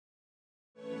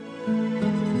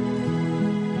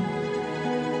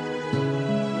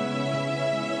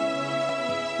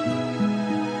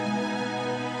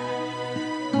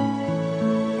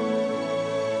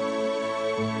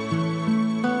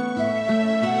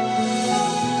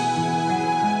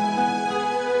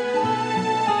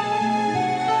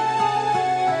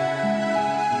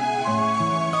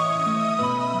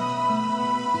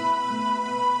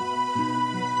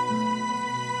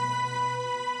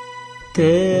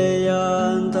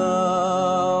Teyanda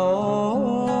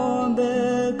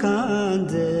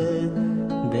bekande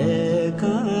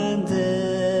bekande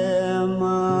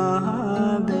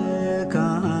ma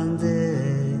bekande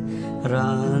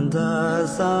randa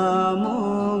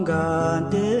samunga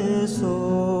deso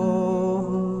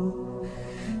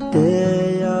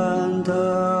Teyanda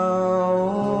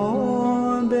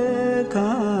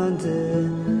bekande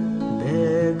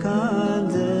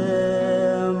bekande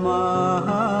ma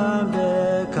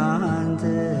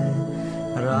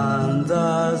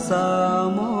Randa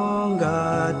samunga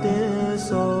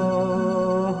deso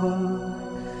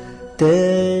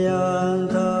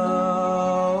Teyanda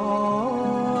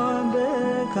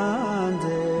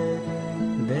bekande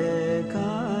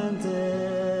bekande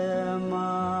ma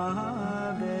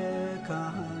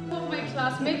bekande. My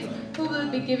classmates who will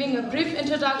be giving a brief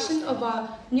introduction of our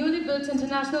newly built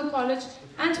international college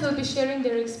and will be sharing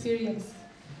their experience.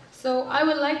 So I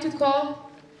would like to call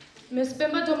Ms.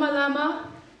 Pemba Domalama,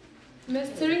 Ms.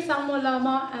 Thiring Sangmo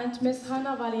Lama, and Ms.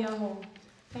 Hana Valiaho.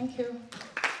 Thank you.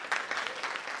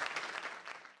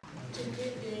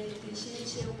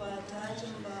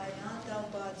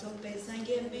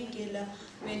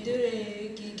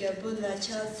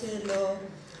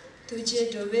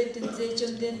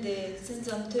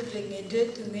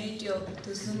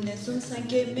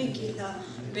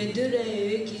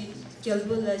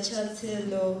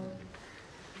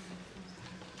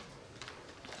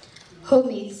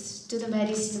 Homage to the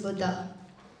medicine Buddha,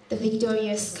 the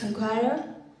victorious conqueror,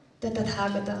 the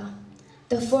Tathagata,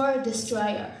 the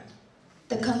four-destroyer,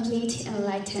 the complete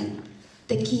enlightened,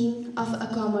 the king of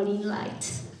aquamarine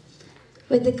light.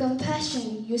 With the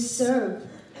compassion you serve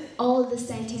all the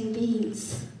sentient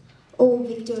beings, O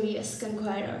victorious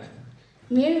conqueror.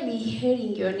 Merely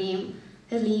hearing your name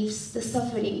relieves the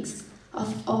sufferings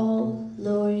of all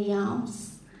lower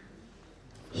realms.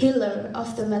 Healer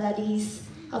of the maladies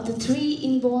of the three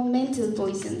inborn mental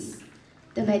poisons,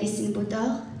 the medicine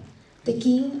Buddha, the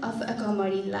king of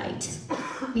aquamarine light,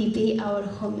 we pay our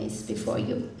homage before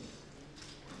you.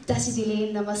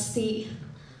 Dasidile Namaste,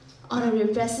 Honorary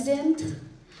President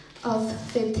of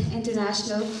 5th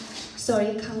International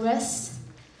Sorry Congress,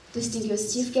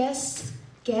 distinguished chief guests,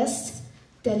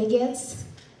 delegates,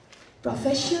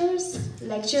 professors,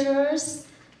 lecturers,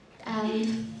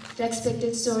 and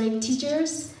respected Sorry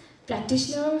teachers,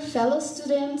 practitioners, fellow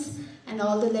students, and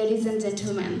all the ladies and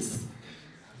gentlemen.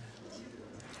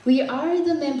 We are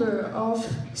the member of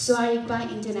Rigpa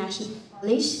International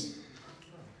College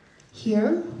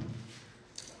here,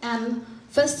 and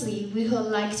firstly, we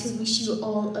would like to wish you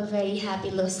all a very happy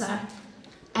Losar,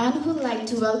 and would like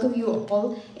to welcome you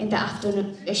all in the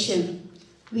afternoon session.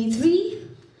 We three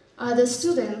are the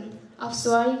students of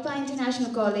Rigpa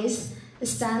International College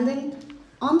standing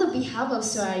on the behalf of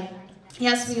Rigpa.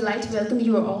 Yes, we would like to welcome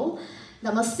you all.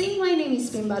 Namaste, my name is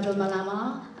Pemba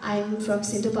Domalama. I am from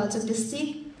Sintupalchok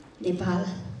district, Nepal.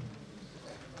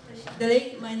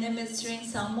 My name is Thiring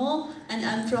Sangmo and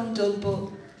I'm from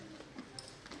Dolpo.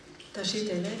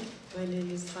 My name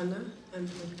is Hana. I'm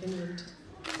from Finland.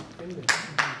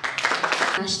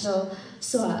 National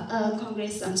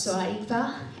Congress on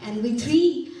Rigpa, and we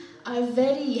three are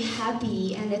very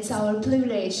happy, and it's our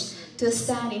privilege to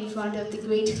stand in front of the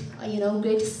great,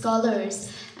 great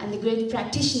scholars and the great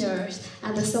practitioners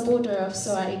and the supporter of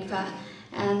Rigpa.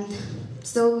 And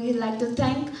so we'd like to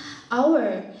thank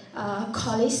our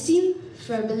college team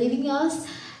for believing us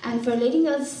and for letting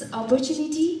us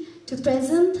opportunity to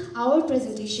present our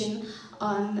presentation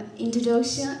on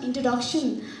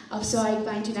introduction of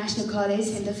Rigpa International College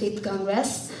in the 5th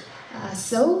Congress.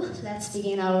 So let's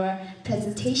begin our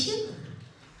presentation.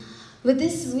 With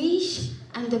this wish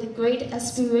and the great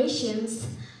aspirations,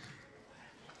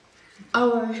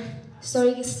 our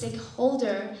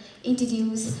stakeholder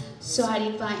introduced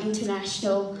Rigpa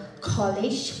International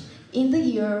College in the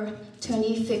year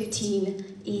 2015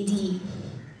 AD.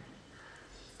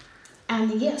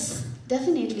 And yes,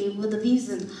 definitely with the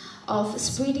vision of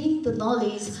spreading the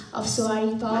knowledge of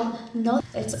Rigpa,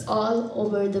 it's all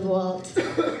over the world.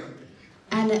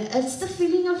 And it's the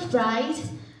feeling of pride,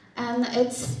 and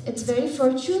it's very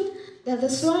fortunate that the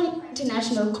Rigpa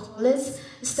International College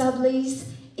established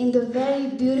in the very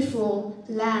beautiful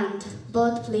land,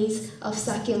 birthplace of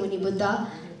Sakyamuni Buddha,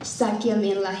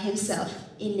 Sakyamuni himself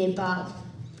in Nepal.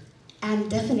 And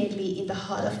definitely in the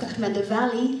heart of Kathmandu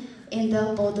Valley, in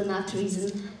the Bodhanath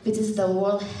region, which is the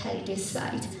World Heritage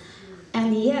Site.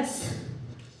 And yes,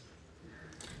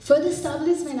 for the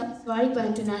establishment of Rigpa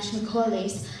International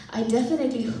College, I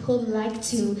definitely would like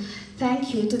to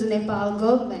thank you to the Nepal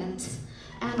government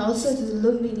and also to the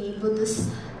Lumbini Buddhist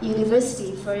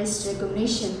University for its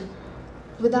recognition.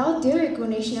 Without their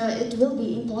recognition, it will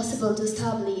be impossible to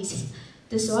establish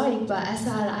the Sowa Rigpa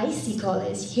SRIC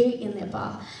college here in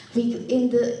Nepal. In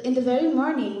the very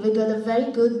morning, we got a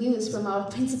very good news from our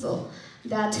principal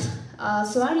that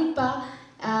Sowa Rigpa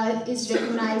is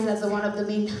recognized as one of the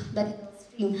main medical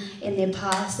stream in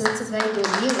Nepal. So it's a very good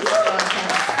news for us.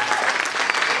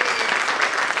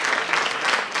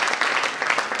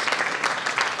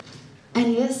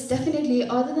 And yes, definitely,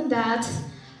 other than that,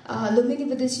 Lumini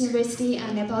Buddhist University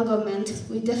and Nepal government,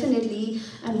 we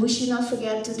should not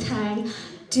forget to thank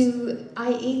to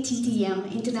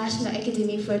IATTM, International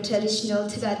Academy for Traditional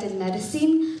Tibetan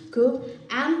Medicine Group,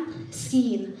 and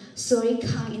SKIN, Sowa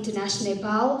Rigpa International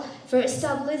Nepal, for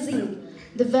establishing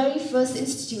the very first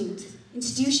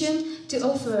institution to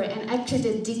offer an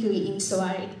accredited degree in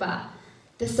Sowa Rigpa,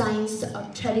 the science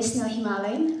of traditional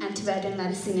Himalayan and Tibetan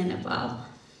medicine in Nepal.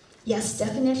 Yes,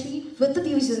 definitely, with the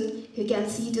vision, you can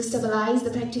see to stabilize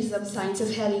the practice of science of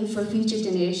healing for future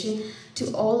generation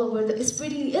to all over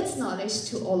spreading its knowledge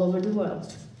to all over the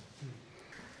world.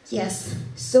 Yes,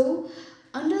 so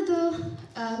under the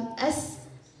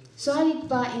Sowa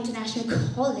Rigpa International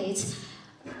College,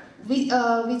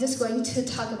 we're just going to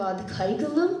talk about the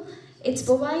curriculum. It's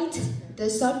provide the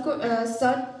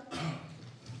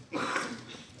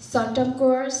short-term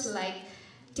course like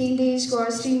 10 days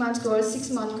course, 3 months course, 6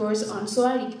 month course on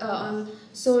Sowa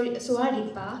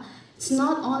Rigpa. It's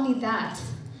not only that.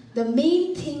 The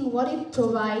main thing what it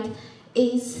provides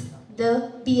is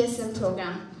the BSM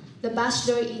program, the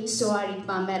Bachelor in Sowa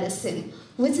Rigpa Medicine,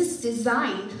 which is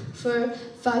designed for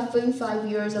 5.5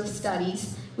 years of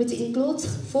studies, which includes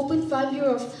 4.5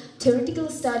 years of theoretical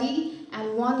study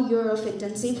and 1 year of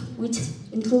intensive, which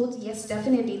includes, yes,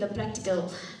 definitely the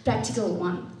practical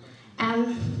one.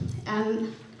 And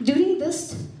during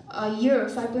this year,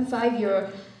 5.5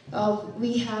 year,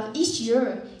 we have each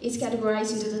year is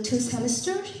categorized into the 2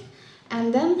 semesters,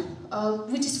 and then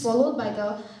which is followed by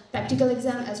the practical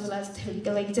exam as well as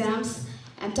theoretical exams.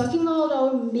 And talking about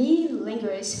our main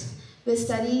language, we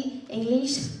study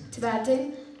English,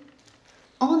 Tibetan,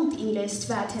 English,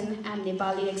 Tibetan, and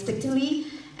Nepali respectively.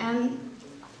 And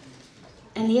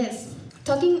yes,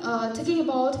 talking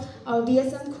about our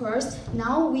BSM course,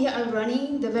 now we are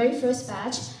running the very first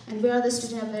batch, and we are the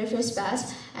student of the very first batch,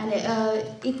 and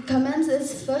it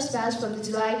commences first batch from the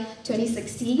July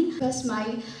 2016. First,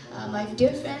 my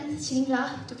dear friend Shinra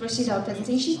to proceed our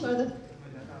presentation further.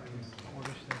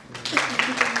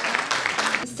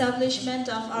 Establishment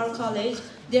of our college,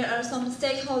 there are some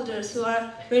stakeholders who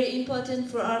are very important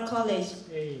for our college.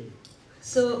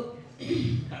 So,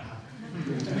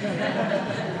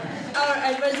 our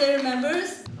advisory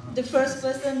members, the first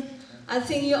person, I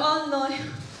think you all know,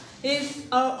 is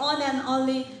our own and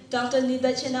only Dr.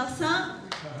 Nida Chenaksa,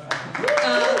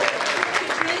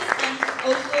 and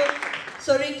also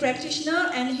Sorik practitioner,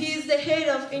 and he is the head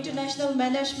of international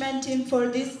management team for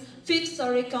this 5th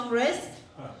Sorik Congress.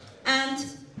 And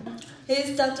he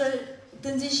is Dr.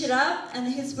 Tunji Shirab, and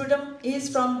he is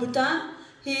from Bhutan.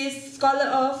 He is scholar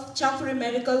of Chakuri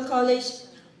Medical College,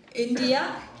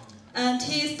 India, and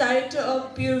he is director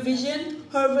of Pure Vision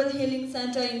Herbal Healing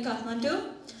Center in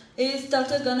Kathmandu. He is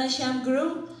Dr. Ganashyam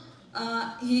Guru.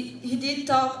 He did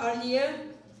talk earlier,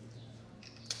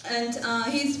 and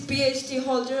he is PhD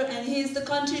holder, and he is the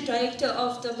country director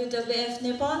of WWF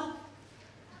Nepal.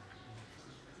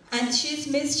 And she is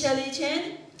Miss Shelley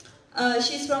Chen.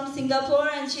 She's from Singapore,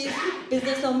 and she's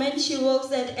businesswoman. She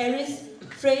works at Aris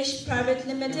Fresh Private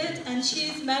Limited, and she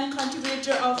is main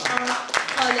contributor of our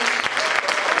college.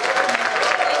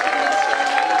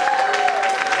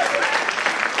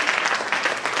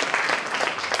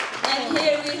 And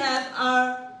here we have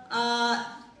our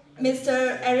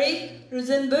Mr. Eric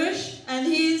Rosenbusch, and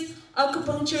he is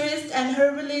acupuncturist and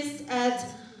herbalist at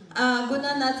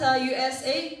Gunanatha,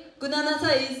 USA.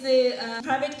 Gunanatha is the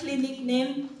private clinic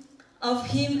name of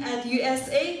him at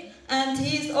USA, and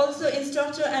he is also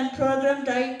instructor and program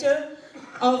director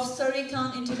of Sowa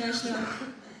Rigpa International.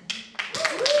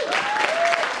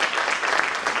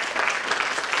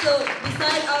 So,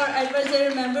 beside our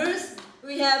advisory members,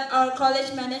 we have our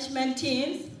college management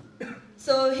teams.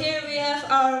 So here we have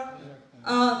our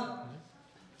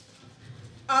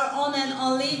own and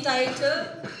only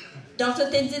director,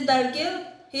 Dr. Tenzin Dargil.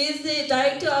 He is the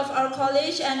director of our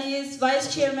college, and he is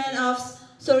vice chairman of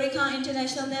Sowa Rigpa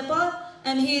International Nepal,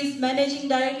 and he is managing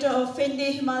director of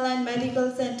Fendi Himalayan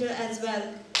Medical Center as well.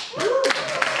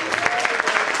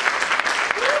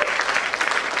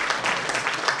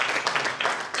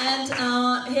 And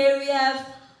here we have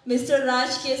Mr. Raj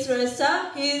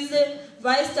Keswaresa. He is the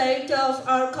Vice Director of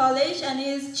our college, and he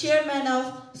is Chairman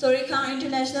of Sorikang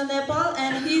International Nepal,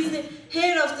 and he is the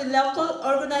head of the local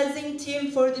organizing team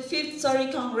for the 5th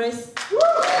Sori Congress.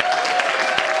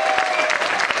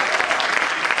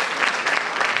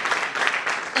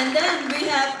 And then we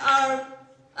have our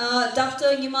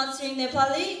Dr. Nimat Singh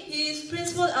Nepali. He is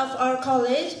principal of our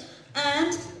college,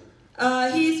 and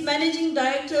he is managing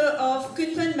director of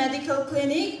Kathmandu Medical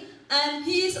Clinic, and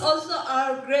he is also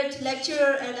our great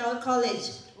lecturer at our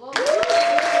college. And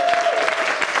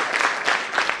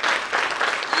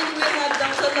we have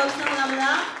Dr. Lobsang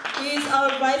Lamla. He is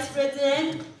our vice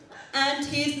president, and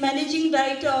he is managing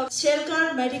director of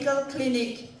Shelkar Medical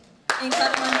Clinic in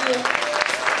Kathmandu.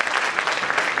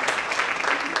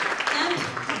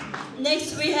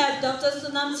 Next, we have Dr.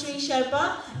 Sunam Sri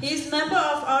Sherpa. He is member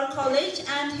of our college,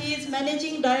 and he is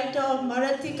managing director of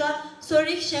Marathika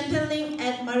Sorik Champelling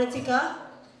at Marathika.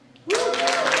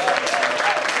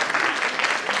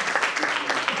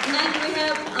 And we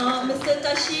have Mr.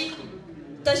 Tashi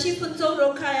Phuntsok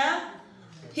Rokhaya.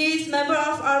 He is member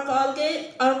of our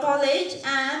college,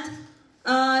 and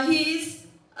he is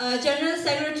general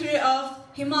secretary of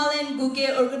Himalayan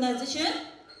Guge organization.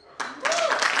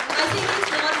 I think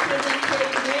he's not present here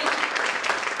today.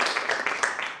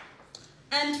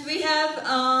 And we have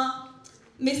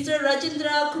Mr.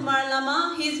 Rajendra Kumar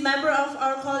Lama. He is member of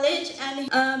our college and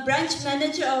branch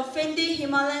manager of Fendi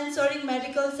Himalayan Sorik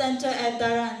Medical Center at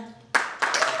Dharan.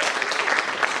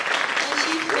 And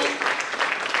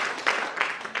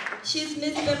she's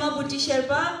Ms. Pema Bhuti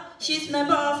Sherpa. She's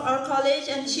member of our college,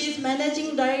 and she's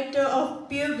managing director of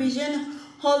Pure Vision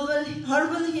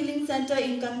Herbal Healing Center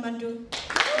in Kathmandu.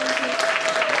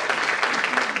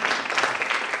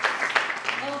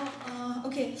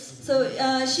 Okay, so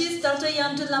she's Dr.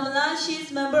 Yantu Lamala.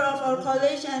 She's member of our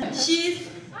college, and she's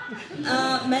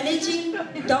managing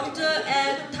doctor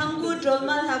at Thangku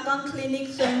Drolmal Hakang Clinic,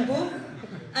 Soembu.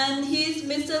 And he's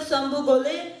Mr. Sambu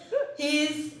Gole. He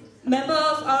is member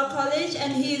of our college,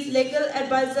 and he is legal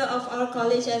advisor of our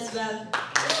college as well.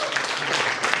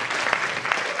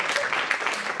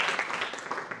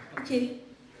 Okay.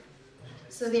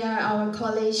 So they are our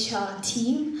college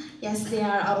team. Yes, they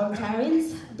are our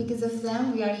parents. Because of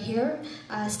them, we are here,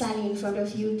 standing in front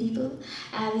of you people.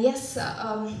 And yes,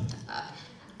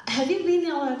 have you been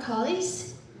in our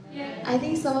college? Yeah. I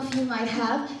think some of you might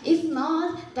have. If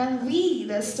not, then we,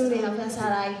 the student of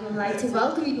SRI, would like to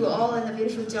welcome you all on the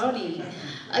beautiful journey,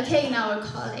 okay, in our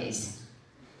college.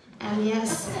 And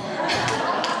yes,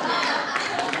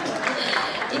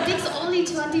 it takes only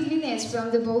 20 minutes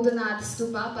from the Bodhanath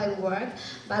Stupa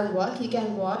by walk. You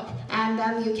can walk, and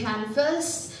then you can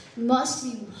first must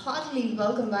be heartily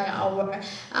welcomed by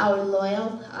our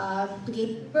loyal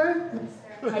gatekeeper,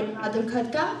 Mother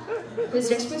Khatka, who is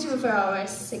responsible for our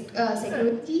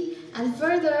security. And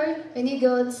further, when you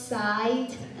go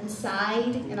inside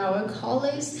in our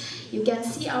college, you can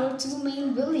see our two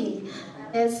main buildings,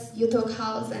 as Yuthok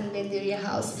House and Benduria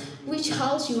House. Which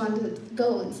house you want to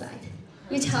go inside?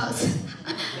 Which house?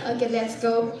 Okay, let's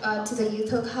go to the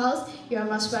Yuthok House. You are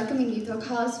most welcome in Yuthok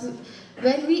House.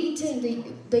 When we enter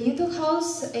the Yuthok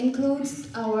House includes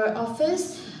our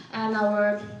office and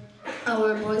our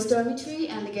boys' dormitory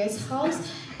and the guest house.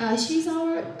 She's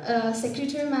our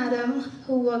secretary madam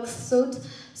who works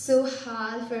so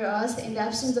hard for us in the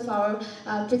absence of our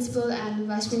principal and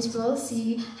vice principal.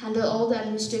 She handles all the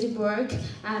administrative work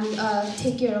and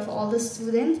take care of all the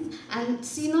students. And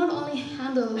she not only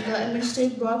handles the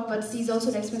administrative work, but she's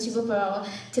also responsible for our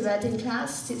Tibetan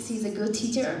class. She's a good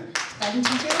teacher, Tibetan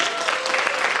teacher.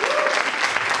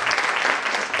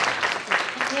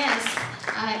 Yes,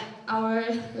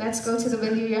 let's go to the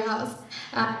Benduria House.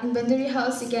 In Benduria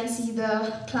House, you can see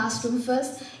the classroom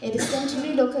first. It is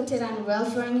centrally located and well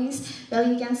furnished. Well,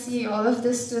 you can see all of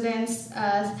the students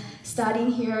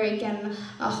studying here. You can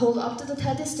hold up to the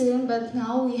 30 students, but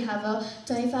now we have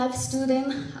 25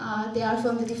 students. They are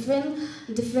from the different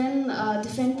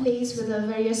place with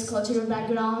various cultural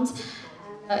backgrounds.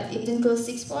 It includes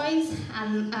 6 boys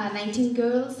and 19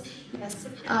 girls. Yes,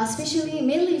 especially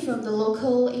mainly from the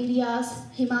local areas,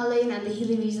 Himalayan and the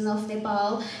hilly region of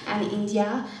Nepal and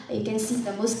India. You can see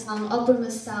the Mustang, Upper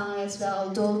Mustang as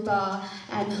well, Dolpa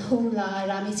and Humla,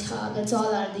 Ramechhap. That's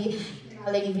all are the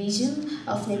Himalayan region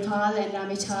of Nepal, and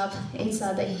Ramechhap, it's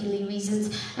the hilly regions.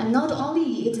 And not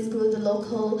only it includes the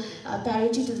local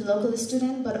parity to the local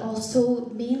student, but also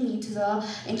mainly to the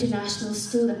international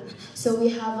student. So we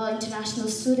have an international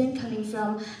student coming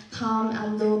from Kham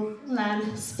and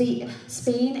Lowland,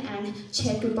 Spain and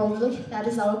Czech Republic. That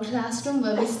is our classroom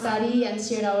where we study and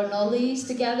share our knowledge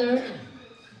together.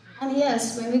 And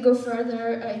yes, when we go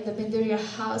further in the Binduria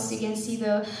house, you can see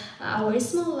the our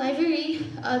small library.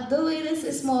 Though it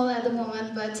is small at the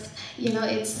moment, but you know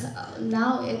it's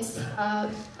now it's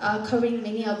covering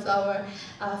many of our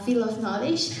field of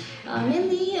knowledge.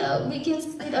 Mainly, we can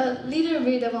see a little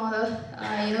bit amount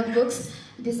of books.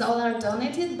 These all are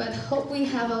donated, but hope we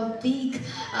have a big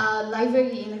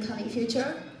library in the coming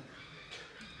future.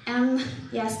 And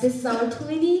yes, this is our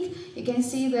clinic. You can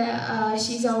see that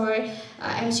she's our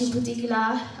MC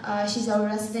Putikila. She's our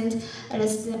resident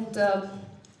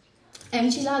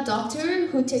MCHILA doctor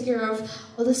who take care of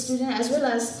all the students, as well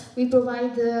as we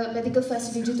provide the medical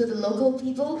facility to the local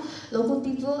people,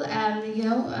 and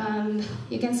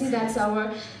you can see that's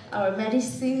our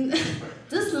medicine,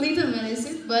 just little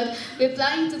medicine, but we're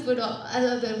planning to put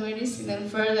other medicine and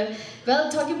further.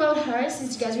 Well, talking about her,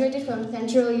 she's graduated from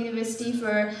Central University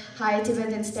for High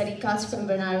Tibetan Study Class from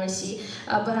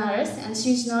Banaras, and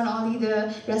she's not only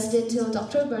the residential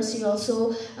doctor, but she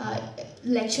also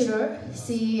lecturer.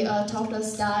 She taught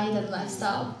us diet and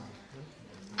lifestyle.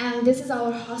 And this is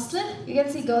our hostel. You can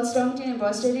see girls' dormitory and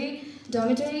boys'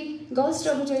 dormitory. Girls'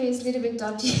 dormitory is a little bit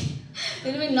dodgy, a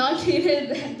little bit not needed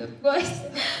than the boys,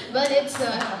 but it's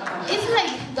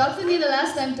like Dr. Nina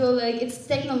last time told, like it's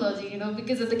technology,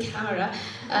 because of the camera.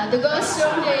 The girls'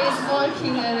 dormitory is more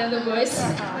cleaner than the boys.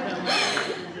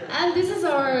 And this is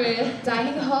our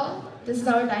dining hall. This is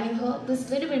a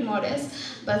little bit modest,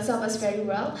 but serve us very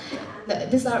well.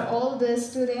 These are all the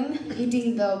students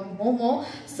eating the momo.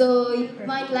 So you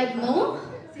might like momo?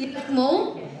 You like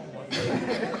momo?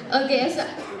 Okay, so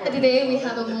today we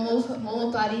have a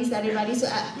momo party Saturday. So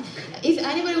if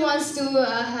anybody wants to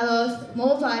have a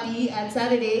momo party at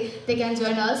Saturday, they can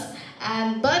join us.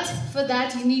 But for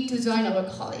that, you need to join our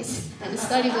college and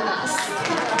study with us.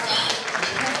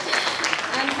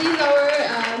 And these are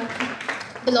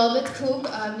beloved cook,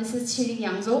 Mrs. Chiring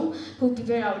Yangzong, who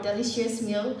prepared our delicious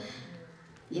meal.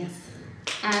 Yes.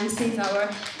 And she's our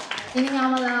cleaning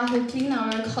amala, who clean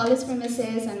our college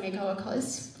premises and make our college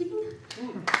clean.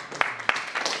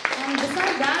 And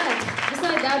besides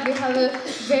that, we have a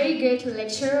very great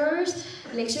lecturers.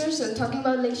 So talking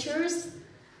about lecturers.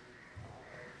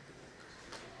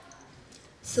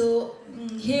 So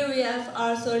here we have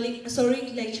our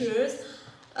Soric lecturers.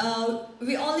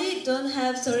 We only don't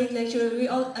have Soric lecturer, we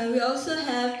also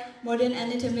have modern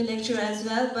anatomy lecturer as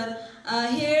well, but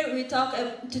here we talk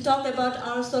about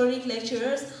our Soric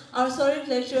lecturers. Our Soric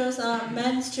lecturers are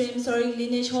mainstream Soric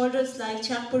lineage holders like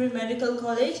Chakpuri Medical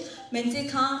College, Mensi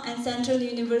Khan and Central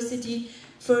University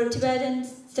for Tibetan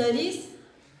Studies.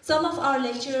 Some of our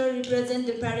lecturers represent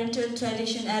the parental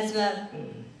tradition as well.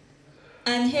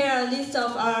 And here are a list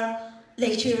of our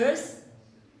lecturers.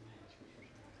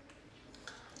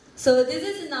 So this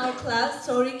is in our class,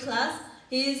 Sori class.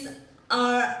 He's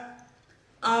our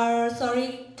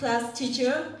Sori class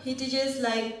teacher. He teaches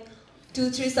like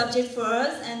 2-3 subjects for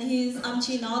us, and he's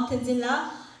Amchi Non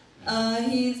Tenzila.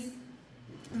 He's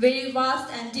very vast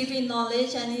and deep in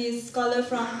knowledge, and he's scholar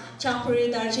from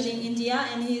Chakpuri, Darjeeling, India,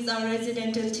 and he's our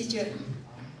residential teacher.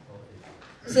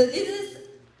 So this is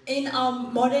in our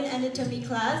modern anatomy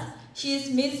class. She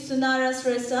is Miss Sunara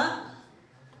Shrestha.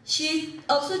 She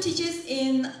also teaches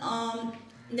in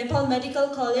Nepal Medical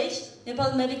College.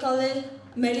 Nepal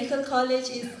Medical College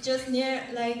is just near,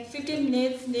 like 15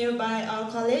 minutes nearby our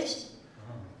college.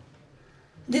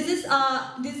 This is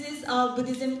our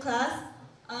Buddhism class.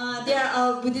 They are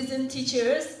our Buddhism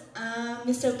teachers,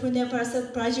 Mr. Punya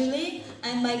Prasad Prajuli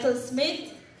and Michael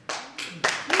Smith.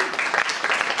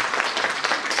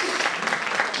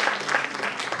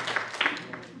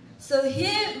 So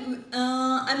here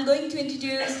I'm going to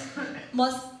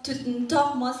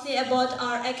talk mostly about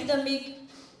our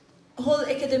whole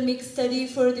academic study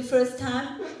for the first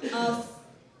time,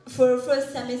 for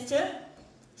first semester.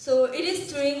 So it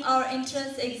is during our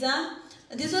entrance exam.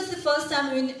 This was the first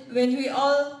time when we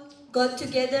all got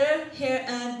together here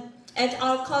at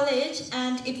our college,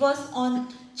 and it was on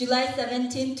July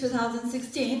 17,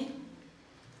 2016.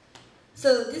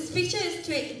 So this picture is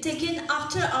taken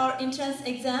after our entrance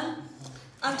exam.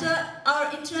 After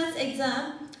our entrance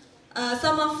exam,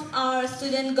 some of our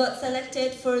students got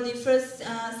selected for the first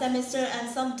semester and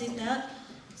some did not.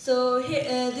 So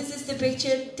here, this is the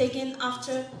picture taken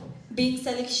after being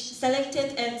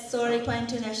selected at Rigpa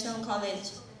International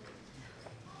College.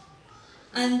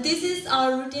 And this is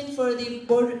our routine for the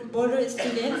border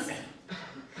students.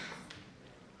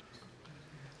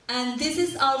 And this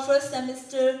is our first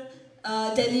semester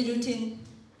daily routine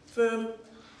for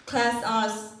class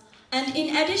hours. And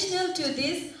in addition to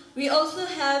this, we also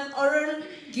have oral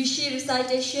Gyushi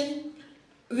recitation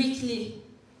weekly.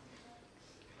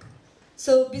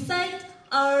 So besides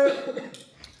our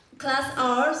class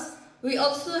hours, we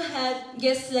also had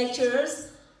guest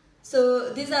lecturers.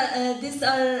 So these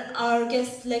are our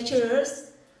guest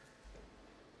lecturers.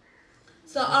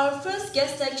 So our first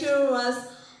guest lecturer was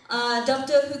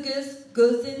Dr. Hugues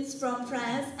Gozins from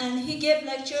France, and he gave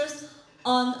lectures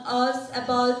on us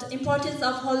about importance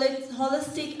of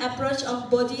holistic approach of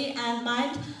body and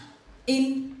mind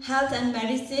in health and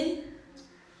medicine.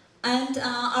 And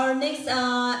our next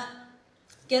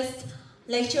guest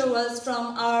lecture was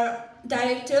from our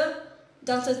director,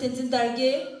 Dr. Tenzin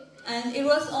Darge, and it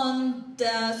was on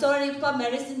the Sowa Rigpa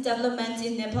medicine development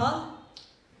in Nepal.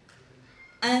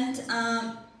 And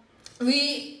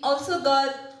we also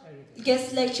got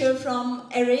guest lecture from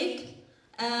Eric.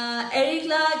 Eric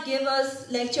La gave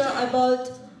us lecture about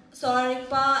Sowa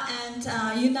Rigpa and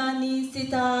Unani,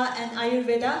 Sita, and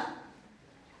Ayurveda.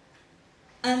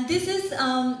 And this is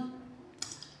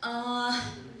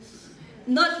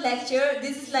not lecture,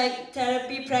 this is like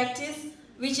therapy practice,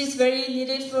 which is very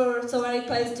needed for Sowa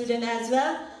Rigpa student as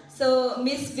well. So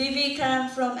Miss Vivi Karam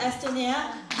from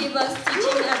Estonia gave us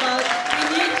teaching about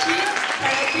Vinaychi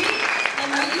therapy,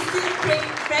 and we still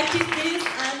practice this,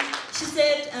 and she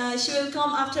said she will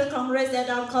come after Congress at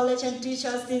our college and teach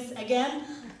us this again.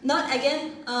 Not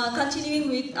again, continuing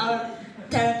with our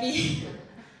therapy.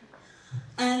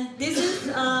 And this is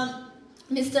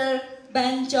Mr.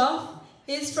 Ben Joff.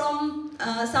 He's from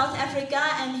South Africa,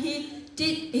 and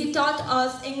he taught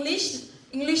us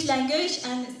English language,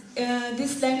 and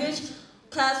this language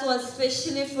class was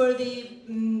especially for the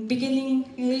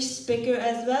beginning English speaker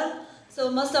as well. So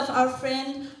most of our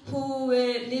friends who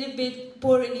were a little bit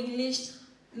poor in English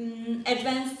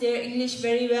advanced their English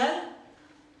very well.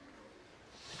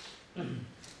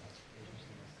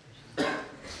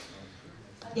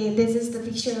 Okay, this is the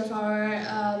picture of our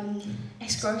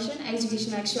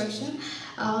educational excursion.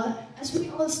 As we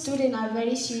all students are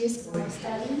very serious about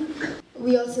studying,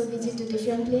 we also visit to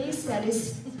different places that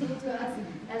is to us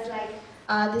as like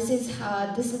this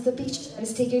is the picture that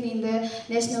is taken in the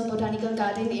National Botanical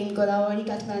Garden in Godavari,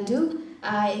 Kathmandu.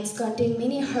 It's contained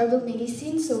many herbal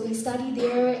medicines, so we study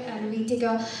there and we take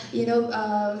a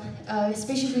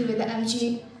especially with the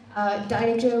MG.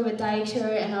 Director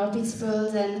and our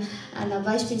principals and our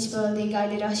vice principal, they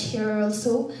guided us here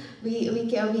also. We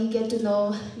get to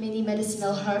know many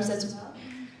medicinal herbs as well.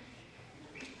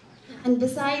 And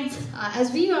besides,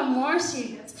 as we are more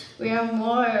serious, we are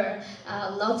more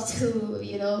love to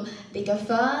make a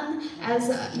fun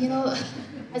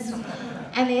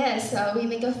and yes, we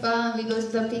make a fun. We go to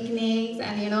the picnics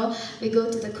and we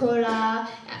go to the Kora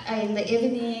in the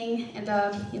evening and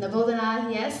the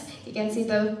Bodhanath. Yes, you can see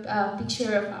the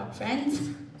picture of our friends.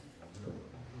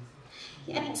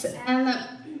 Yes, and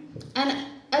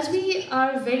as we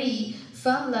are very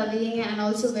fun-loving and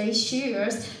also very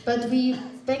serious, but we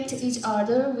respect each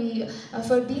other. We,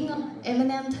 for being an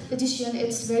eminent physician,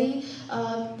 it's very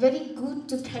good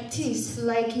to practice.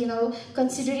 Like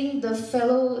considering the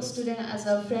fellow student as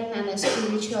a friend and a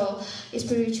spiritual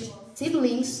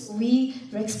siblings, we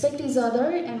respect each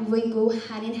other and we go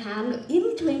hand in hand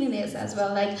in cleanliness as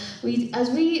well. Like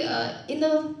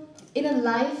in a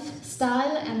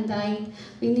lifestyle and dying,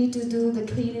 we need to do the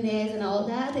cleanliness and all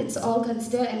that. It's all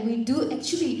considered, and we do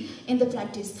actually in the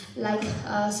practice, like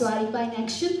Sowa Rigpa in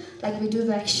action, like we do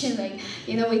the action, like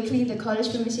we clean the college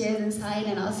premises inside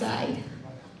and outside.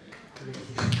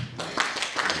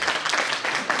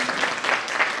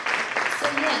 So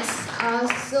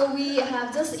yes, so we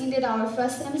have just ended our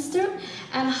first semester,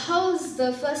 and how's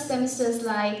the first semester is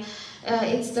like?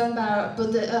 It's done by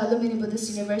Lumini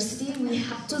Buddhist University. We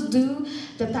have to do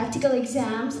the practical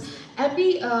exams.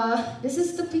 This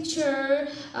is the picture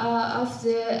of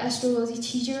the astrology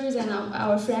teachers and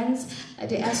our friends.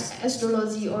 The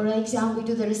astrology oral exam, we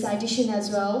do the recitation as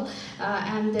well.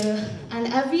 And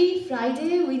every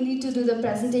Friday we need to do the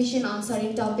presentation on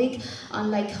certain topic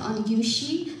on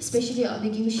Gyushi, especially on the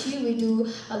Gyushi. We do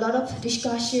a lot of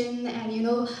discussion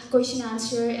and question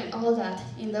answer and all that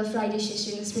in the Friday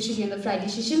session, especially in the Friday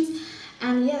sessions.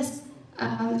 And yes.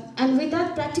 And with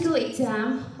that practical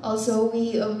exam, also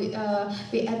we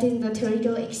attend the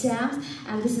theoretical exams,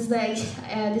 and this is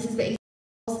the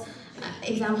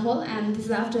exam hall, and this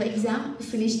is after exam. We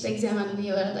finished the exam and we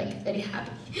were very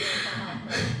happy.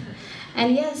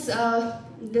 And yes,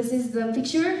 this is the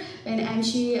picture when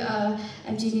MG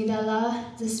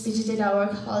Nidala just visited our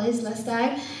college last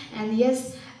time, and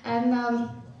yes, and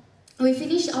we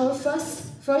finished our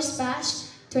first batch.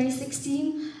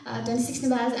 2016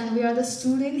 batch, and we are the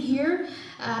student here.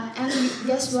 And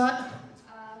guess what?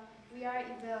 We are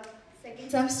in the second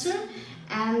semester,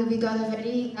 and we got a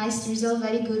very nice result,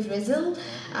 very good result.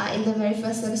 In the very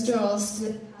first semester, all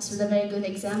students passed with a very good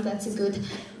exam. That's a good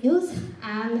news.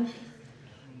 And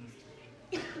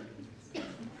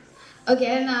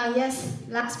again, yes,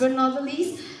 last but not the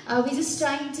least, we're just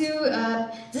trying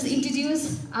to just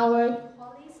introduce our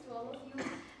college to all of you,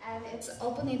 and it's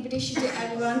open invitation to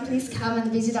everyone. Please come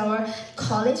and visit our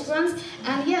college once.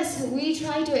 And yes, we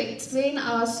try to explain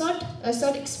our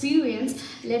short experience.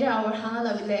 Later, our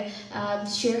Hanala will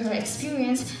share her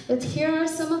experience. But here are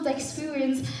some of the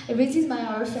experience written by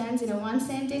our friends in a one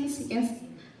sentence. You can see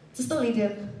just a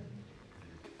little.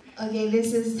 Okay,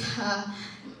 this is.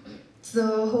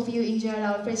 So hope you enjoyed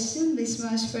our presentation. This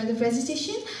much for the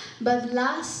presentation. But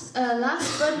last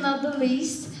but not the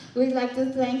least, we'd like to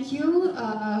thank you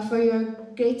for your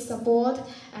great support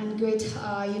and great,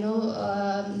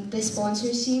 the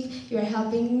sponsorship. You're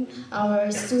helping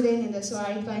our student in the Sowa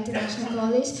Rigpa International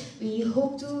College. We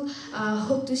hope to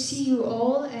see you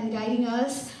all and guiding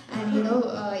us, and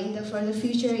for the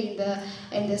future in the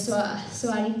Sowa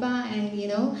Rigpa, and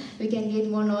we can get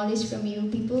more knowledge from you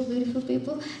people, beautiful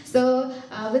people. So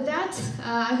with that,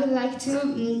 I would like to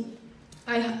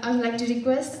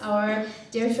request our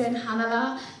dear friend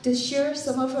Hanala to share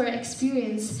some of her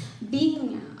experience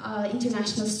being an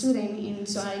international student in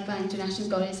Sowa Rigpa International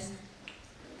College.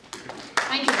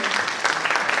 Thank you.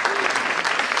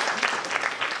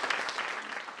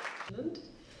 And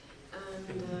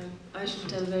I should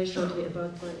tell very shortly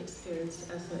about my experience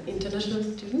as an international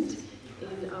student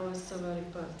in our Sowa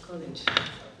Rigpa College.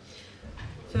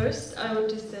 First, I want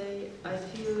to say I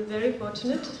feel very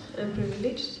fortunate and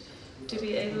privileged to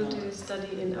be able to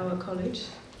study in our college.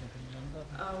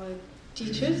 Our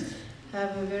teachers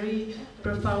have a very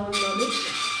profound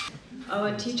knowledge.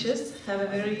 Our teachers have a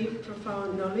very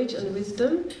profound knowledge and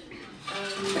wisdom,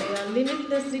 and they are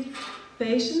limitlessly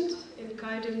patient in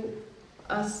guiding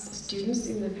us students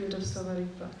in the field of Sowa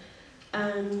Rigpa.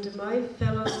 And my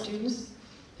fellow students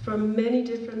from many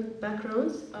different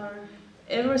backgrounds are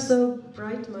ever so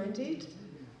bright-minded,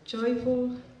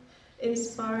 joyful,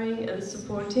 inspiring and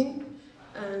supporting,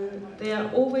 and they are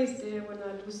always there when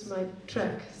I lose my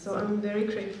track, so I'm very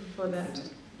grateful for that.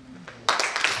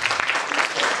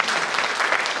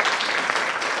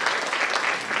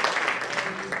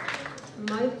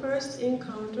 My first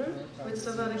encounter with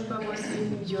Sowa Rigpa was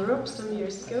in Europe some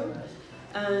years ago,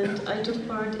 and I took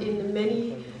part in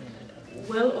many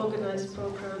well-organized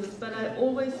programs, but I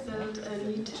always felt a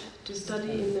need to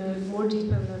study in a more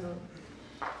deeper level.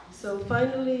 So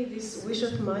finally, this wish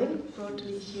of mine brought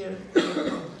me here.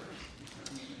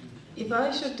 If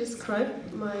I should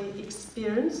describe my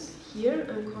experience here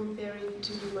and compare it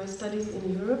to my studies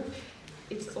in Europe,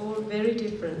 it's all very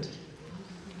different.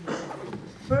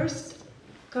 First,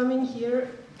 coming here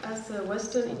as a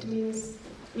Western, it means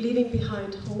leaving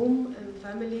behind home and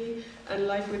family and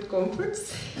life with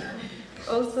comforts.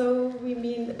 Also, we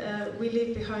mean we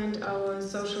leave behind our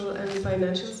social and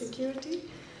financial security.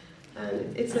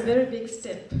 And it's a very big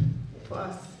step for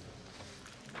us.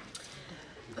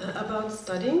 About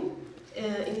studying,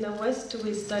 in the West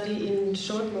we study in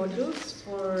short modules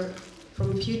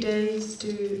from a few days to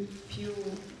a few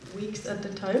weeks at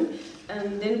a time,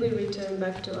 and then we return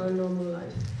back to our normal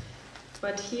life.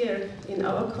 But here in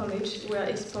our college we are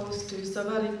exposed to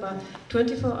Sowa Rigpa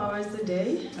 24 hours a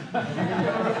day for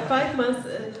 5 months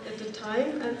at a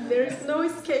time, and there is no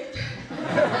escape.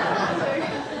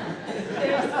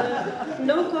 There's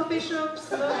no coffee shops,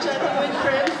 no chatting with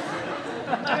friends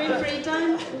during free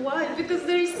time. Why? Because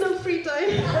there is no free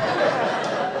time.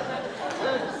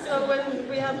 So when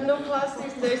we have no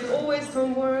classes, there's always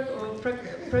homework or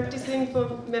practicing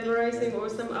for memorizing or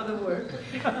some other work.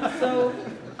 So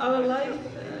our life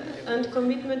and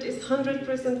commitment is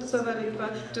 100% Sowa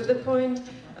Rigpa, to the point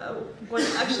one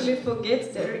actually forgets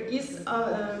there is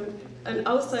an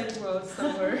outside world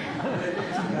somewhere.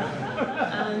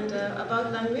 And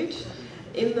about language,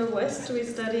 in the West we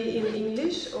study in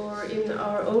English or in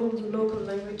our own local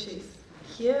languages.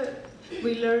 Here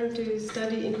we learn to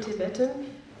study in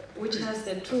Tibetan, which has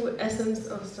the true essence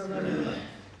of Sowa Rigpa.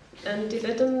 And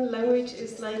Tibetan language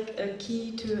is like a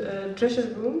key to a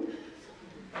treasure room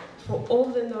for all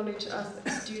the knowledge us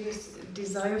students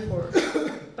desire for.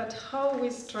 But how we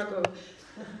struggle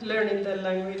learning the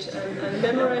language and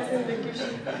memorizing the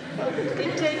gypsy.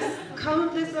 It takes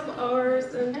countless of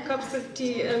hours and cups of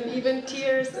tea and even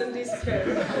tears and despair.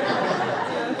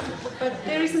 Yeah. But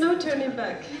there is no turning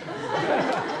back.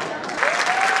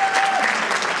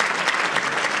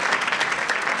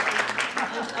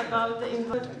 And about the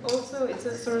input, also it's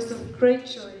a source of great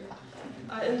joy.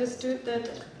 I understood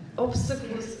that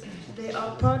obstacles, They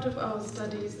are part of our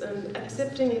studies, and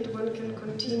accepting it, one can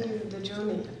continue the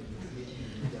journey.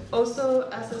 Also,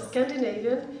 as a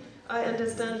Scandinavian, I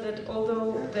understand that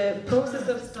although the process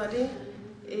of studying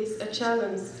is a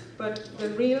challenge, but the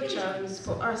real challenge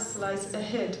for us lies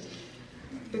ahead.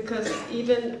 Because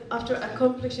even after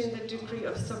accomplishing the degree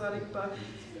of Sowa Rigpa,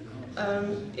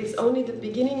 it's only the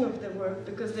beginning of the work,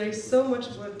 because there is so much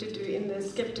work to do in the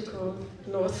skeptical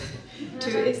north to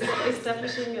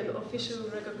establishing an official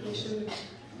recognition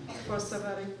for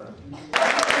Sowa Rigpa.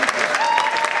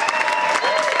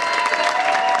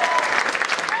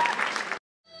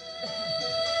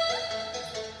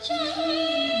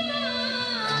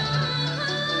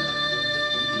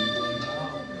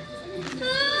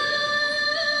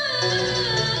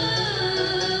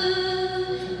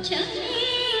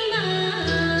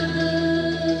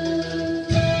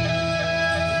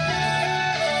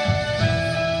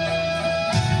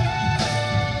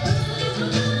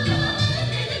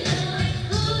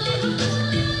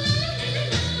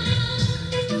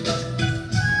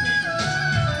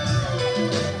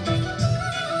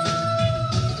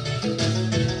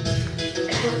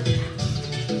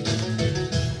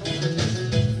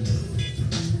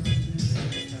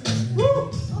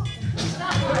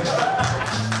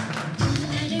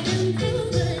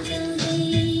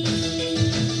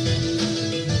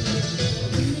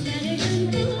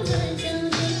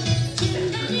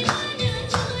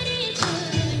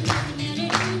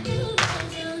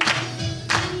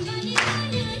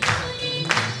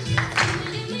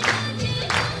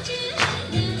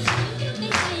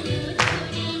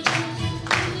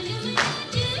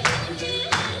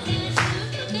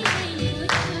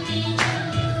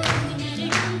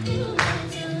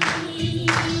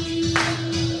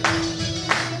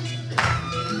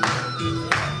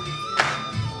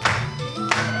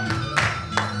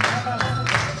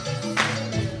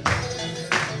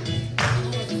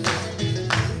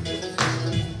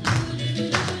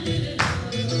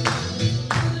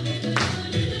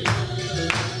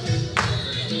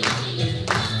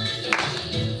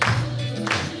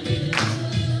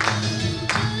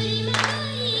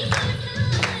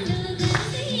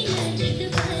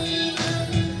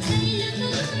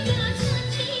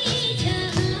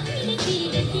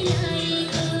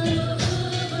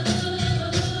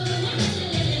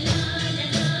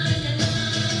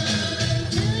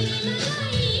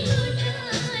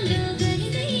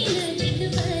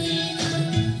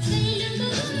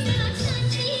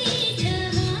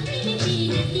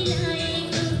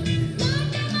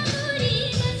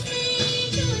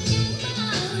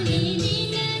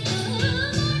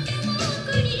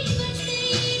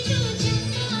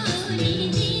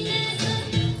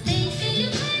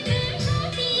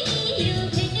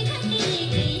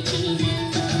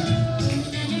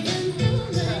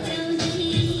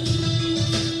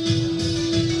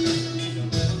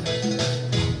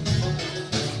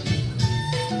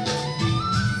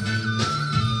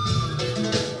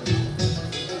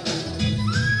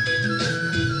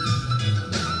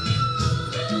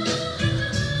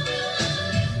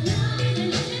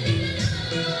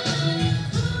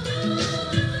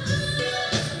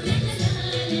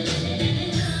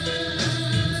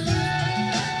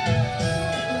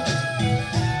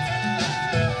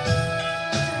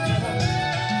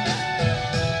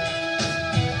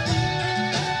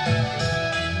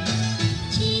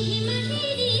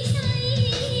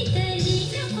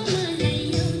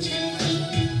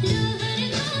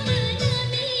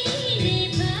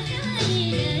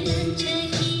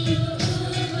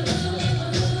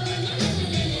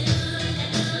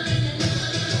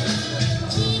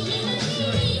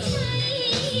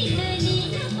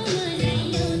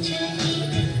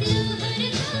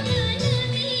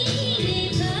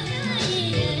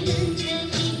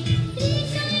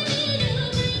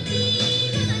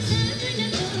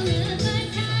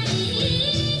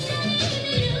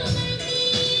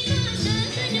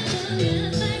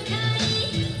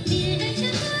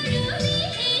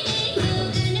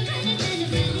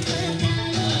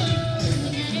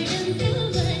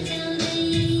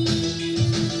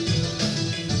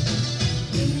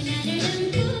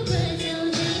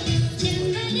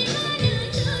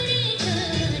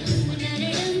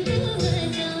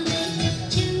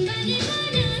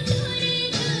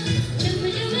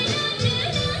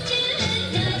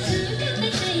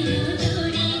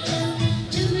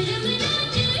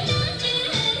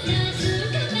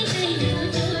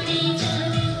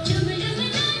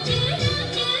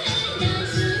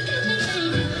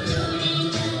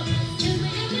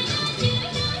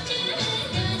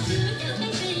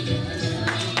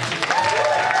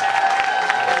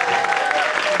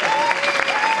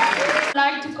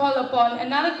 upon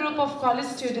another group of college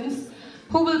students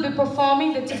who will be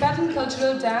performing the Tibetan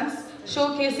cultural dance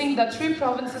showcasing the 3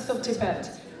 provinces of Tibet.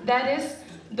 That is,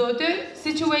 Dodo,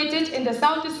 situated in the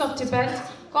southeast of Tibet,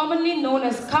 commonly known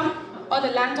as Kham or the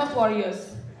land of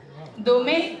warriors.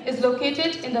 Dome is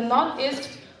located in the northeast,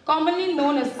 commonly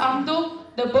known as Amdo,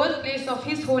 the birthplace of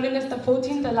His Holiness the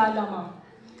 14th Dalai Lama.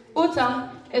 Uttam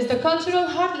is the cultural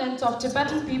heartland of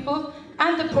Tibetan people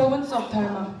and the province of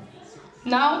Dharma.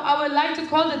 Now, I would like to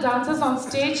call the dancers on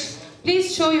stage.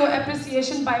 Please show your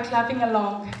appreciation by clapping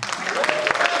along.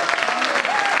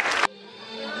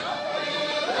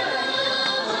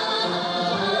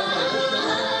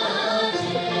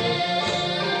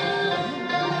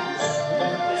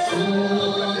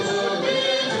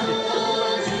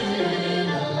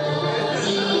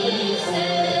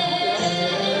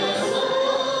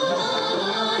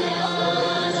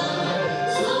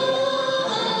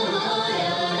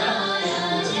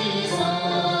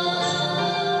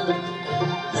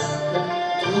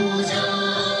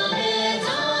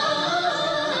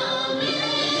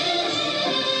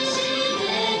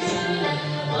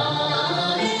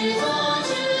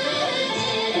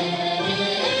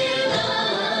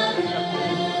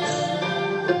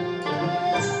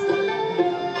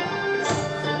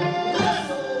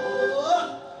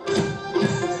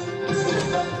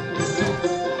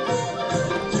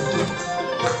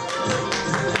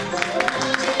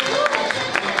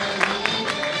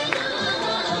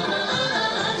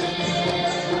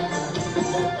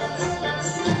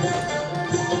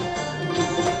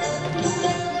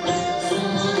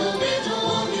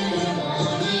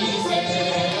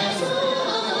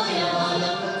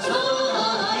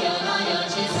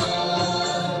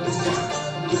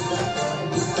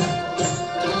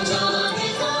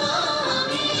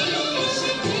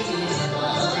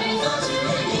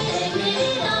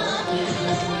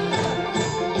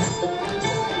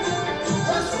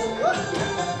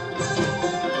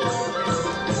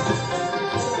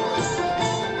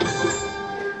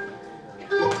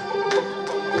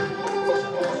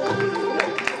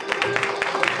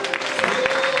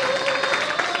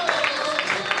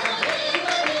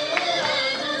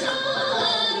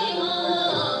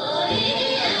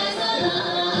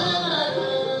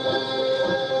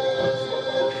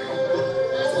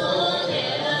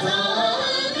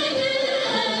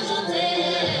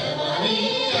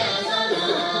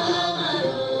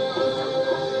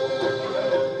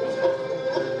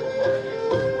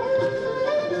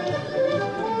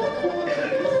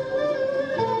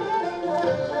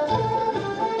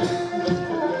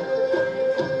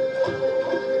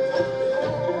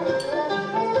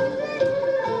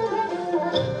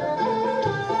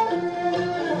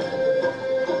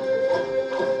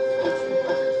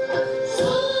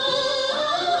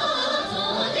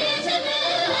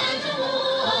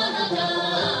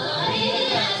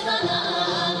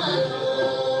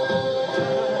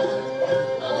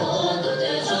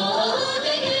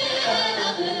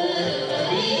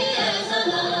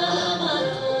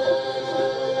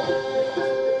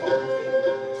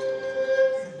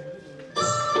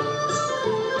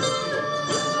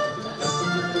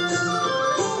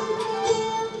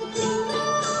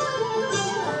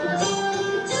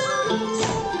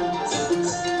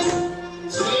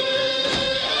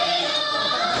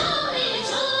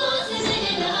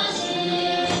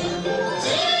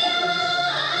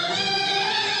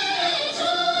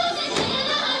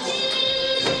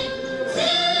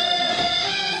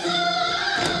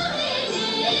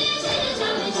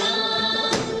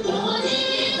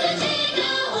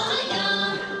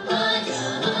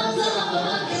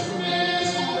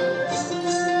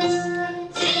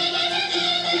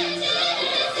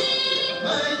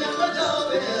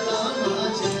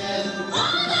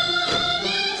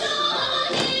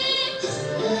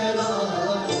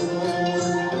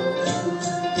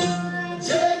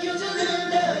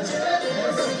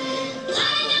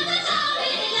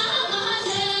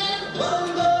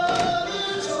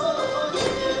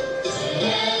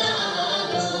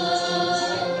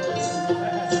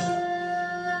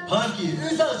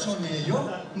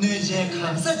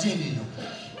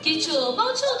 기초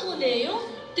방초토네요.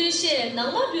 뜻에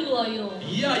나와 빌어요.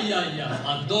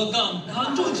 이야, 도감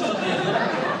반조초네요.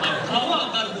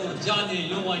 가와 가고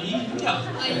자네 용화이야.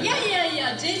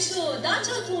 야야야, 제초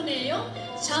단초토네요.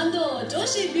 찬도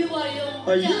조시 빌어요.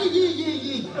 예.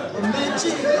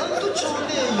 매체 양도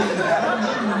좋네요.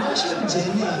 아니 마셔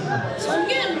제네.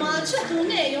 성gen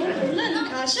마초토네요. 물론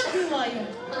가셔 빌어요.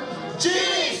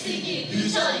 제시기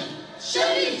유자이. 胜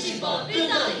利之宝变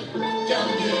大，将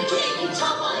与追捕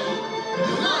插花，如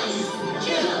那一丝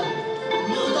天了，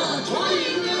如那传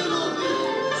音的路。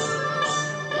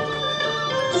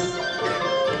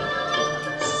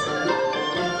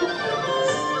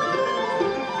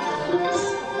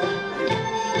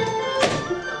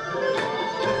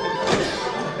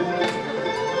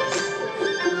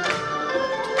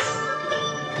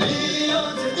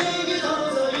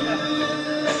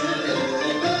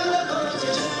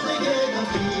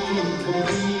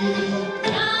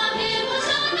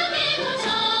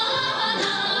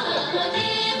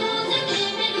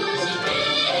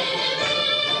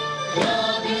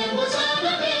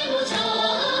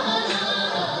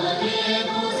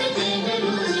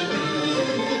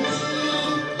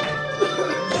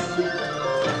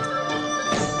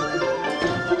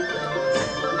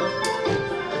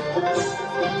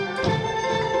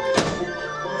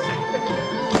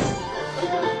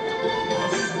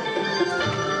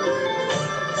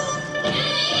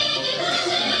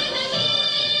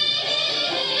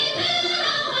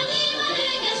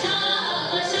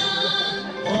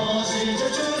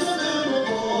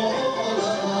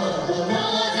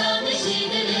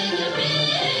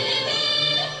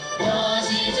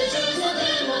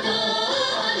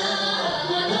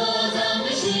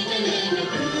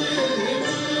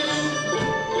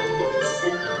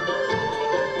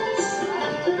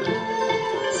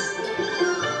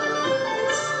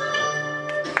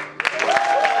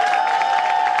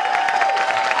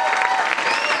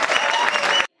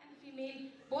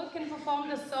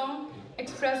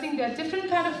get different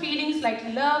kind of feelings like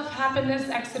love, happiness,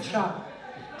 etc.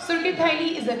 Surke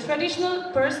Thaili is a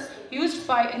traditional purse used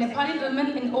by Nepali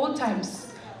women in old times.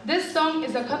 This song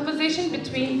is a conversation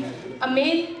between a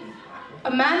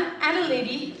man and a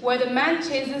lady, where the man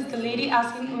chases the lady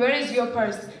asking, "Where is your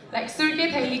purse?" Like Surke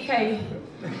Thaili Kai.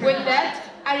 With that,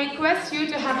 I request you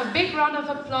to have a big round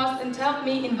of applause and help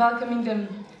me in welcoming them.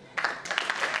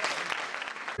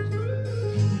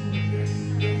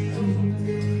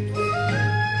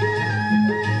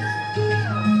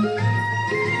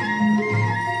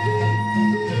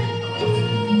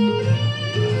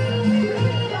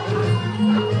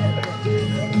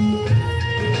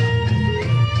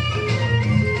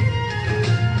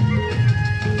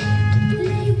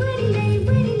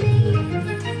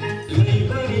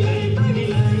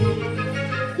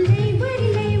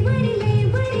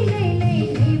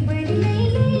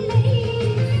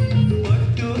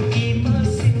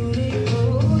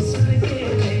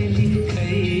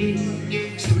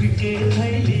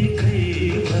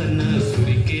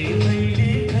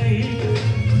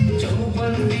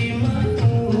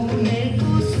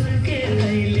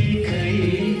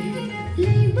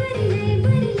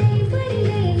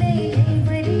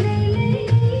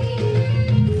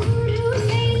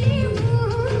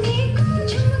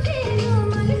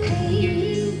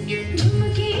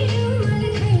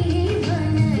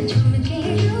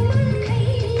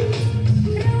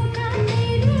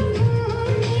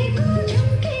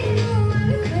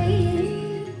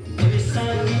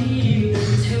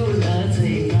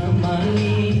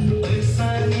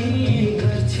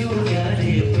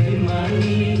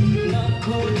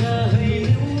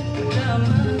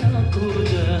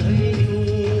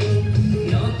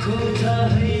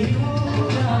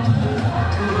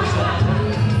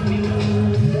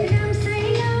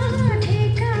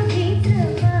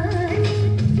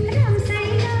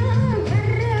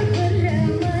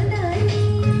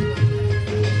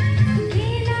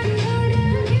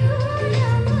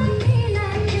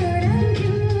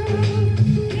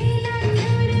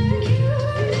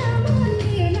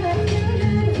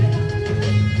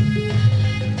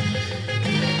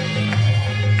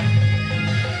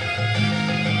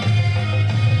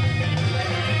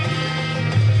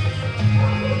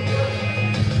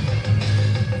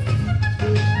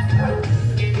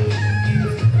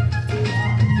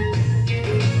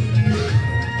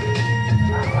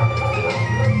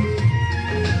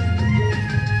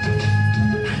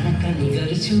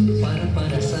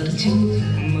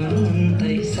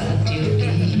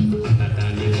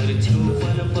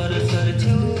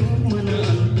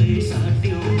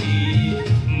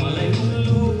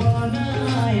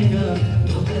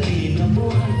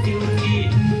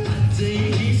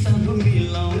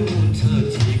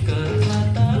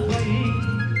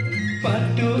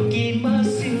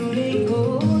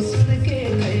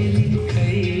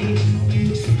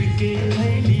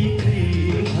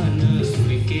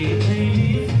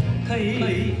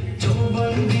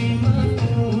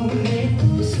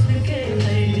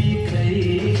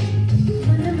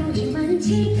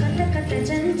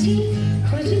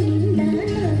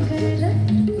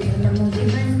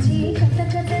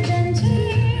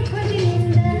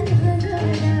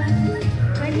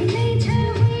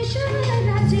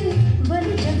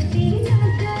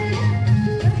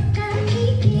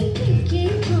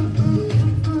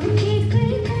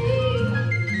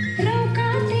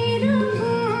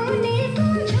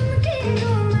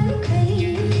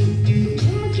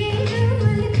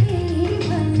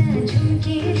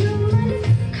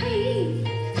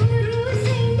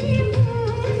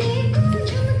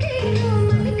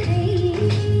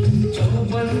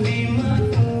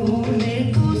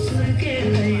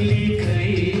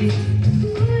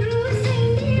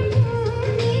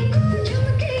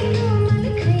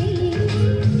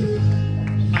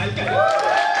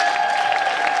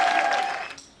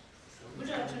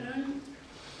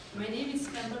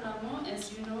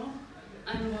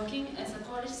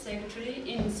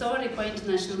 Sowa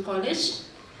International College.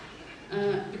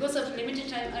 Because of limited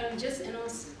time, I will just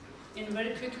announce in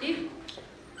very quickly.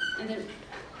 And then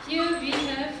here we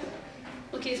have,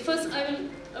 okay, first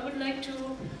I would like to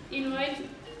invite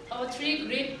our three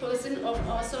great persons of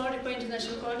our Sowa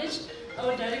International College,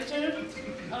 our director,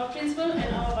 our principal,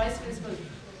 and our vice principal.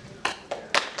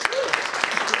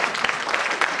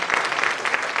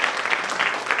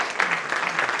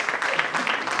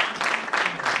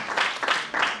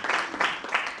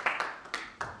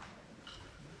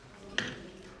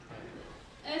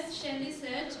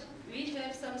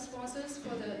 Sponsors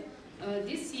for the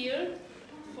this year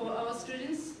for our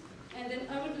students, and then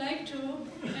I would like to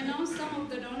announce some of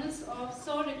the donors of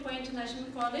Sowa Rigpa International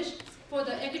College for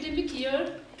the academic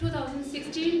year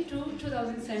 2016 to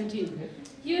 2017.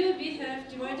 Here we have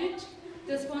divided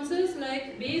the sponsors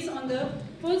like based on the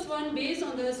first one based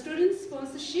on the student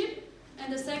sponsorship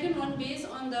and the second one based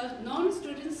on the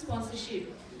non-student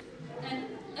sponsorship. And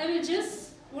I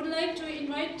would like to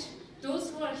invite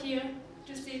those who are here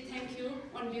to say thank you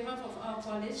on behalf of our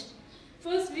college.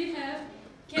 First we have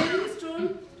Kevin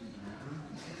Stone.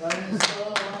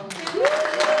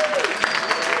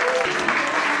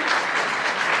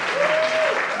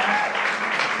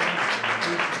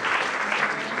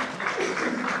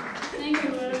 Thank you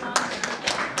very much.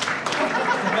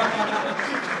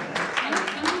 And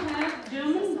we have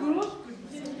German group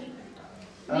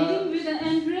leading with the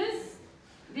Andres.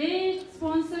 They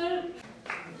sponsor.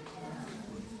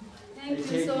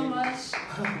 Thank you so much.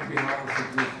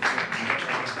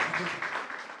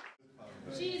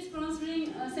 She is sponsoring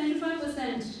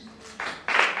 75%.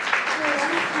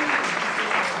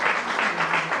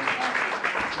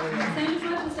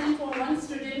 75% for one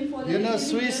student for the You know,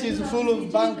 Swiss is full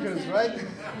of bankers, right?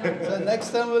 So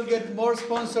next time we'll get more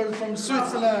sponsors from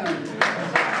Switzerland.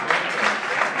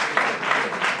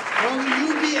 From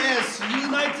UBS,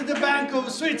 United Bank of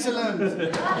Switzerland.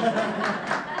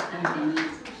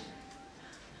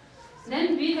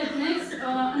 Then we have next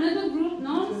another group,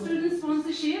 non-student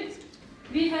sponsorship.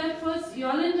 We have first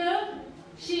Yolanda.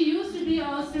 She used to be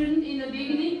our student in the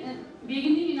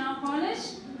beginning in our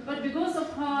college, but because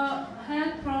of her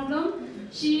health problem,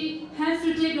 she has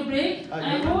to take a break.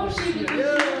 I hope she will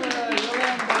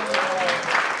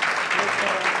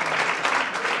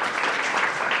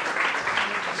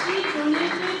She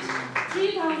donated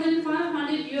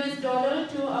 $3,500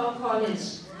 to our college.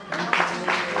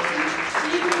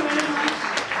 Thank you very much.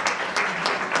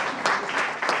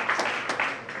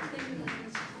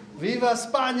 Viva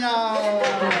España!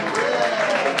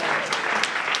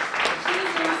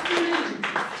 She's a student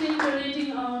still donating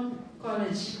our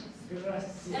college.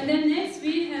 And then next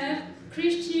we have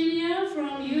Christiana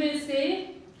from USA.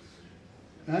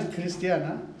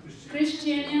 Cristiana?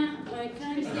 Christiana,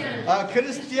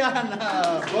 Cristiana,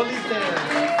 Bolite.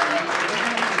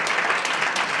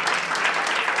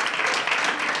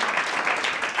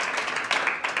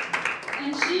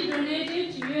 And she donated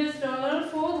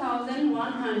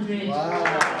 $4,100. Wow.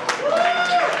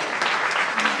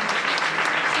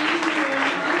 Thank you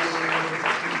very much.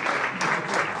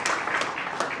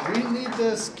 We need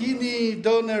the skinny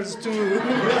donors too. Next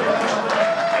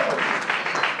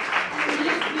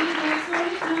we have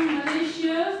Sorry from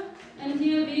Malaysia. And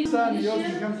here we Son,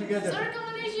 Yogi, come together. Sorry from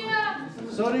Malaysia.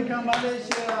 Sorry, come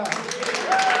Malaysia.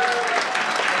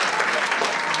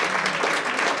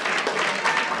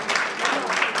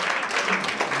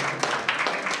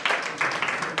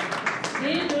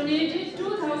 They donated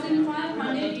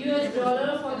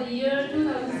 $2,500 for the year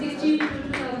 2016 to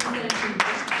 2017.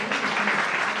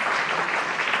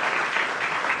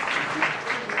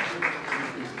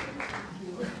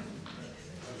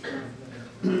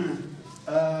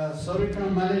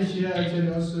 Sorikam Malaysia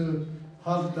actually also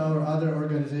helped our other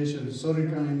organizations,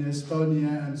 Sorikam in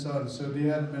Estonia and so on. So they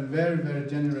have been very, very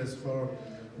generous for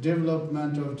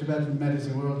development of Tibetan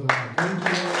medicine worldwide. Thank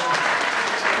you.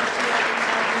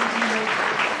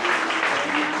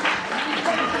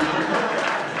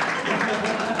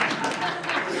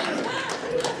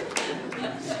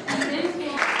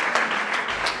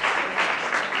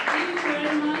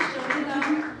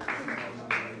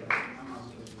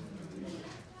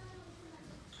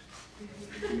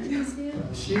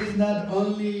 She's not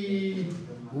only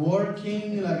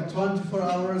working like 24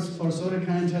 hours for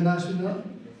Sorika International,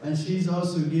 and she's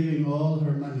also giving all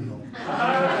her money home.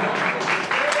 Thank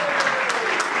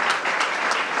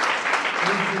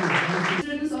you.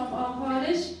 Students of our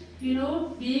college, you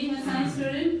know, being a science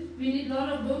student, we need a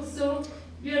lot of books, so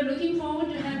we are looking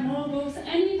forward to have more books.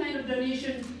 Any kind of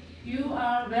donation, you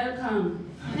are welcome.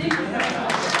 Thank you very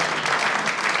much.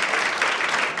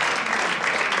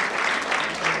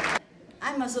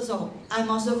 I'm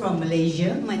also from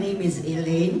Malaysia. My name is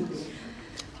Elaine.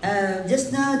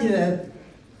 Just now they were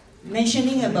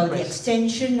mentioning about the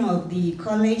extension of the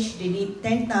college. They need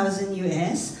 10,000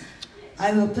 US.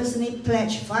 I will personally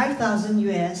pledge 5,000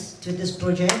 US to this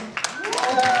project.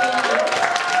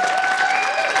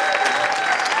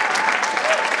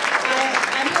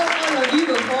 I hope all of you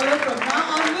will follow from now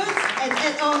onwards and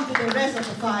add on to the rest of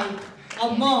the 5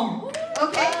 or more.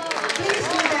 Okay? Please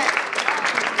do that.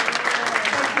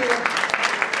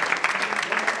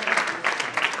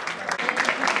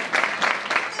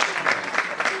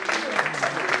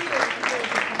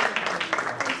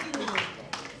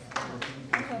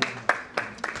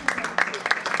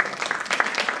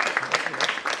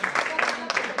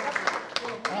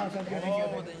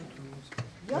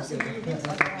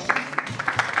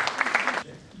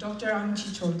 Dr. Amchi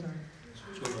Chodar.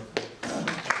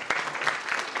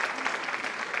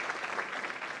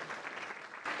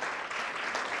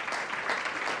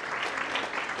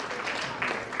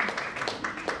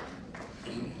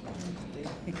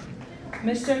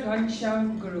 Mr.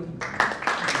 Ghanshyam Guru.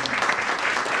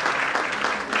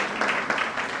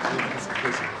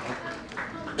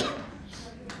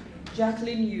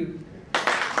 Jacqueline Yu.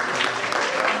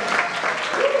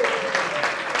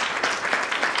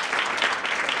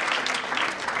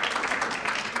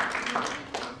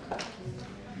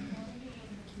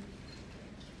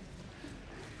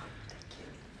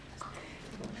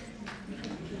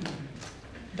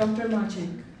 Dr.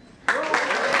 Machik.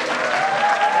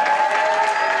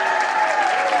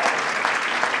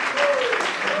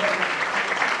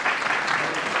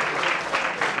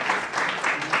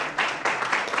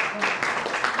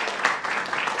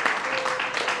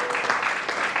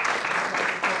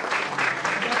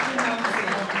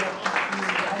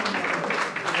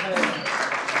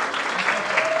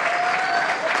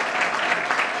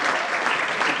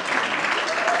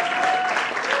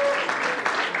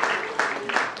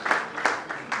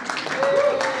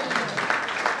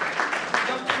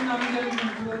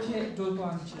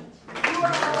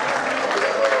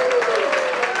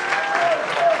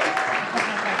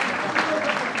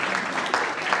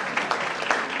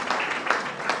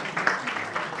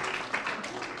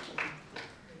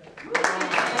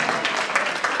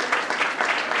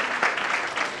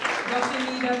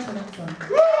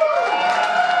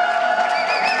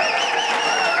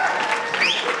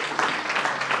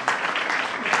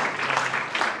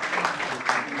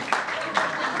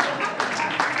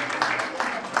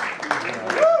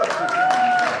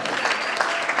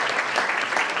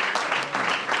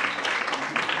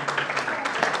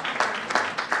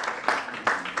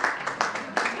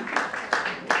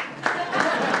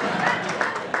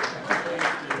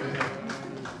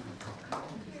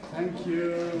 Thank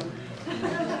you.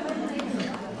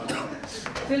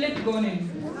 Philip Gonin.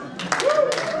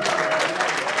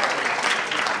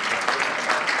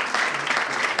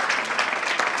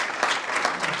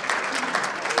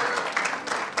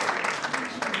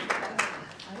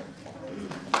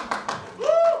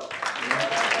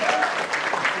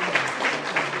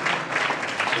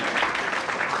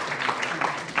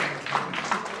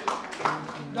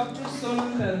 Dr.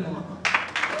 Sonam Thelma.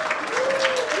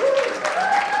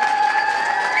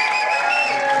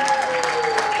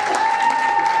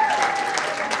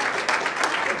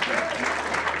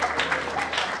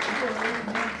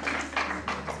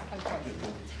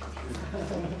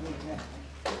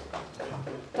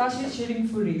 Tashi Shirin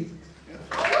Furi.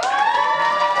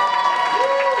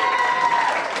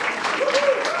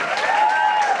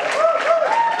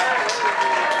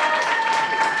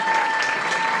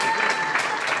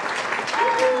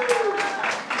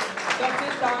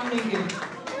 Dr. Tam Nigel.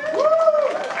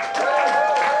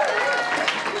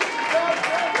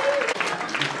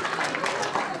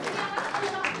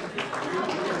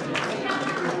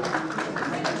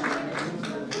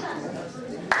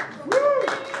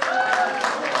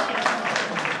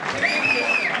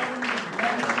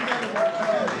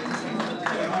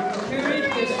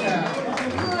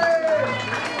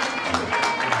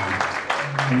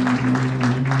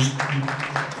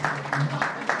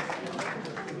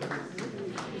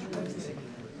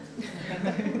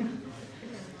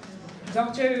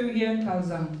 Dr. Uyen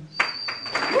Kalzang.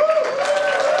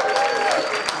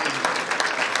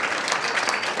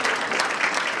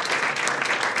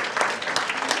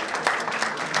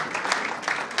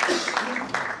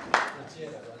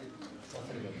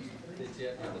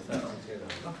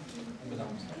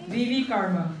 Vivi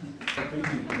Karma.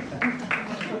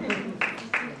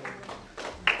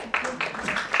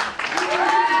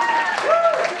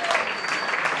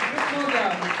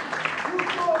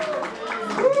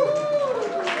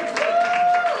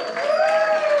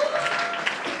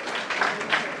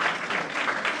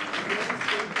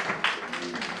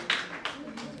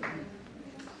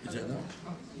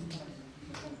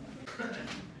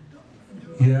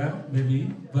 Yeah,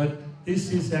 maybe, but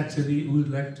this is actually we would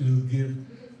like to give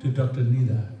to Dr.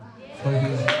 Nida for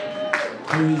his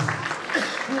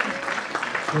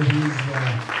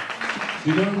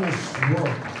enormous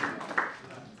work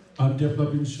on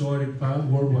developing Sowa Rigpa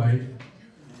worldwide,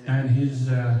 and his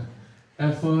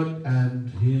effort and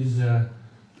his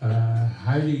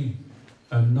highly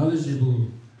knowledgeable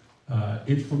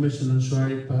information on Sowa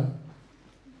Rigpa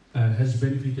has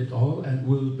benefited all and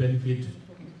will benefit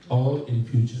all in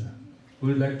future. We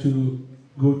would like to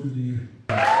go to the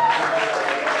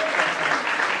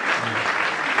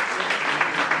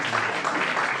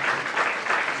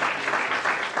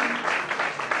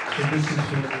wishing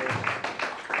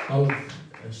for all of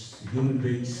us human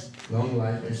beings long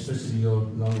life, especially your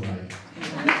long life.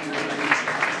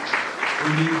 We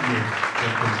need you,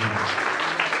 Dr. Nida.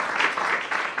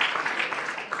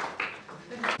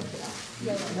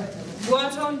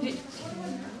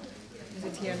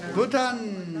 Bhutan,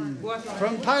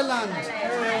 from Thailand.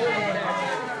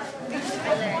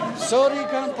 Sorry,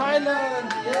 from Thailand.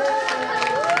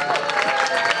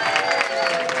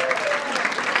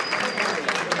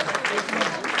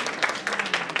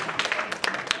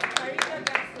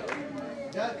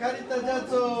 Yeah, Karita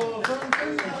Jatso from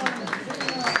Thailand.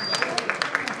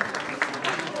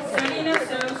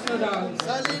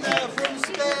 Salina from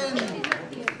Spain.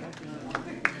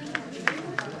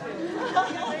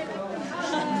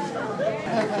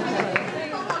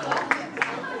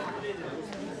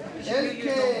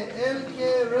 LK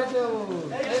Riddle.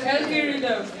 LK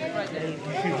Riddle.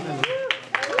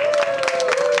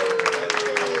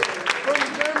 From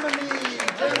Germany.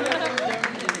 Elena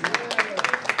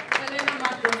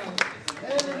Matreno.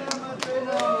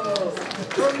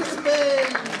 From Spain.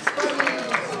 Spanish.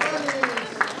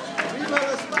 Viva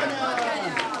la España.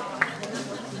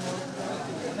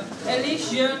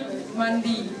 Elysian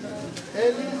Mandi.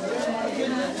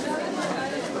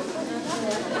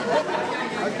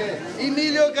 Okay.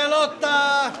 Emilio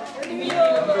Galotta. Emilio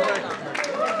Galotta.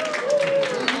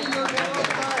 Emilio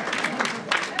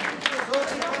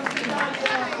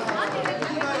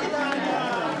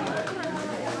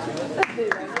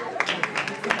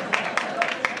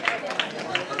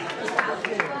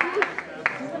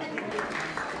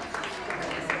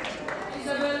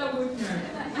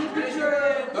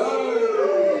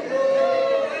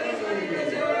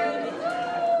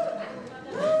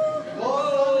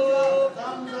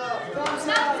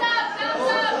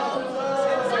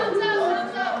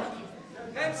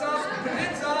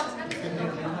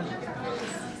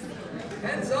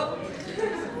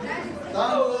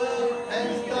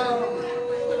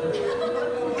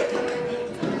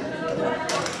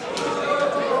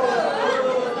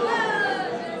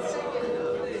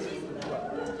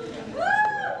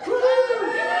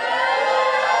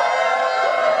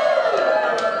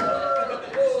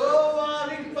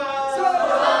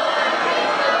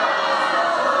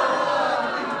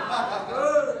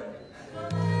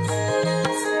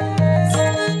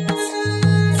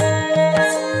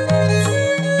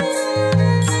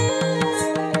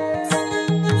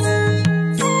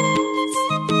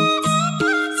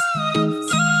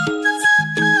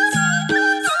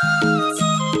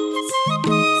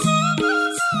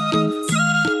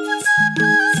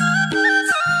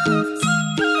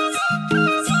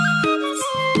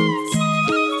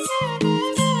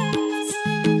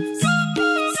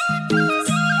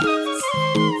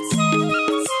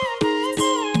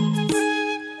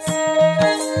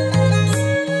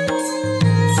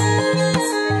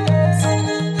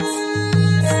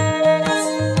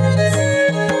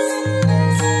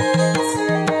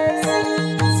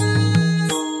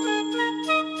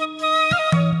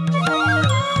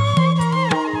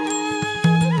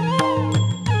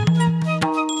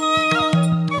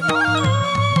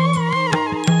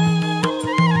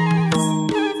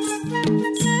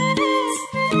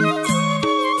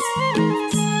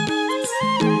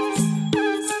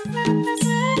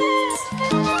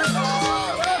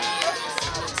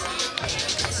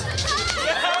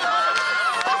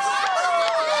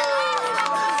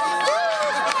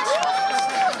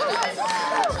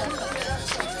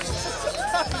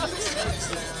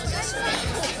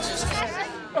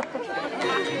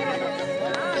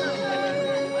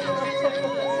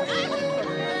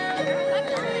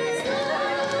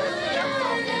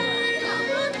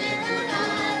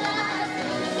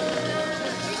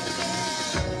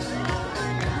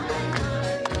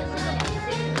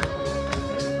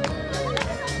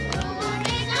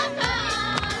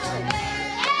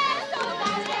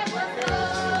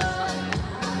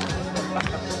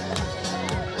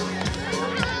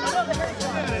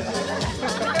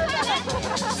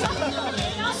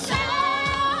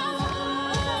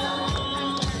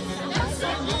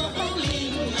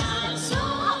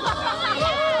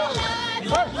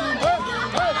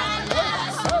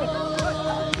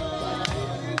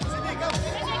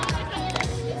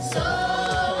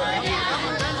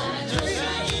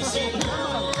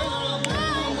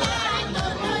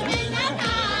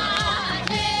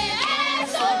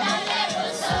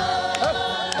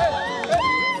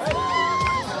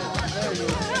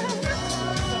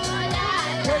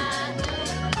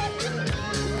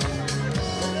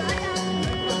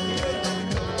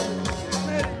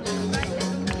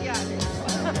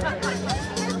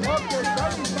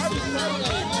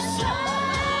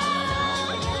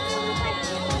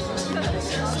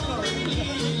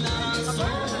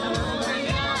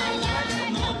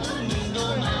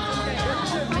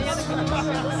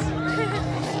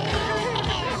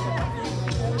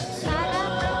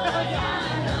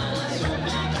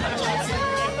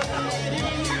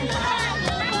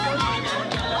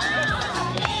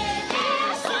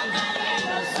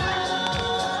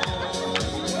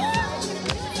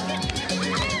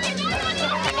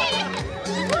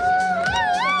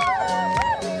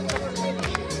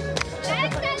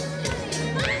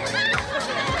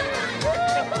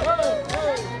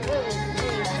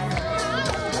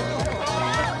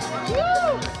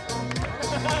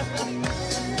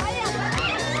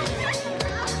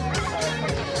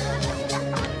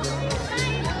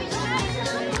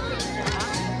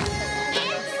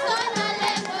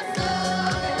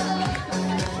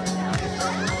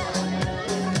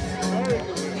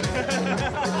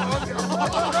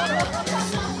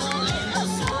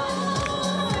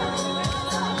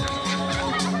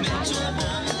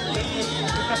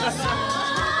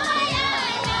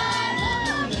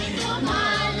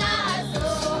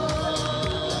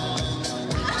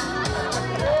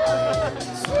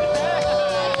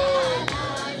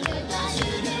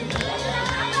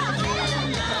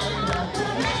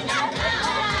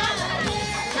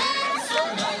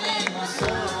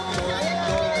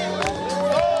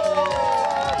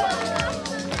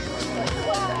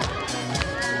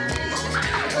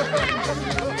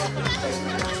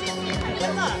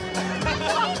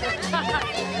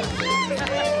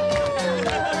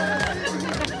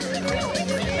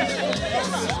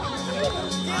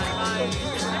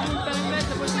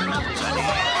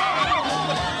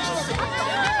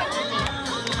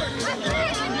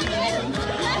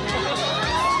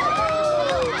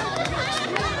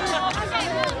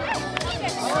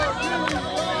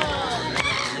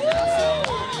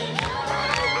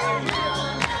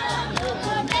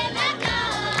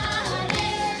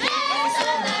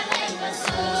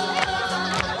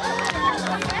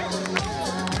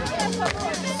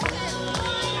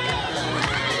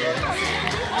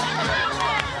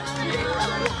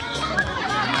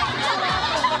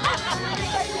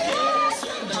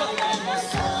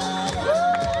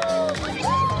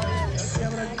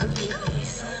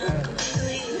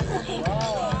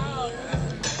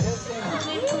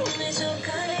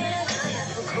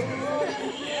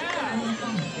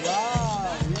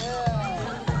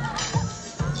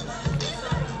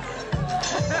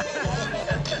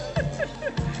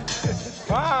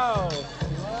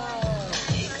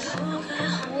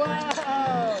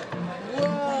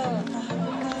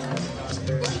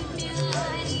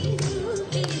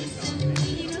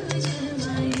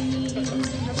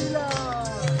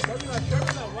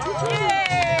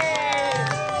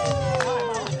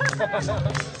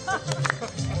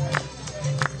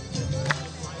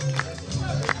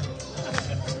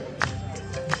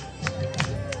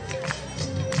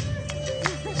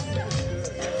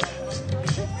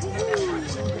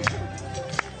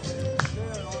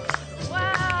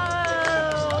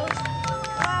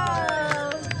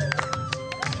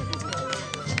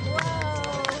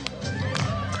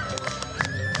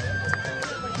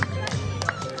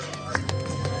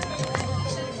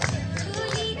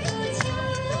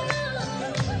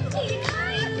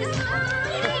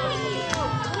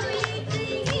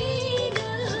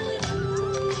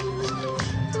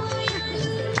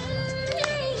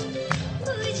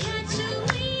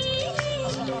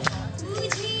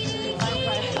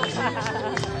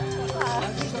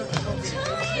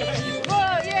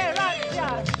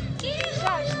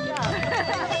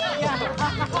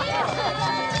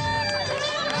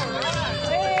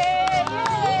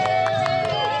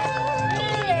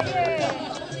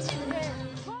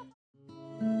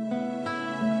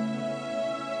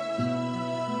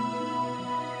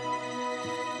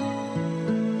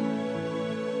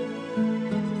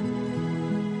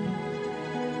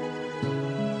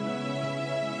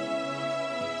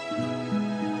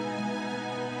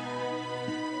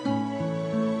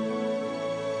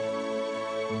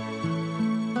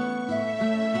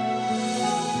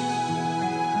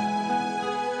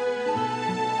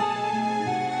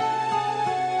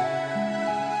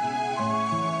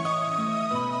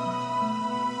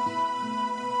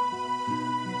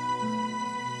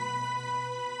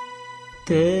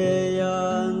Te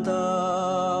yanda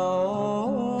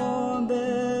o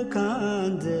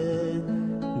bekande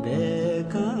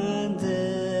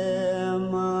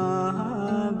ma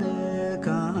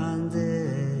bekande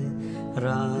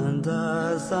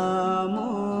randa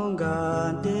samunga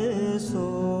de so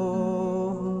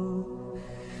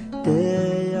te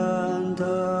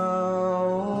yanda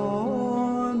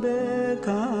o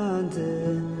bekande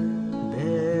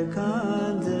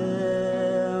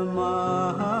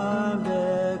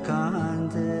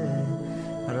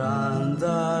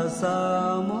Randa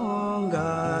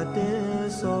samunga te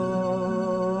so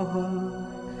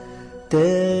te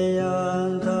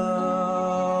yanda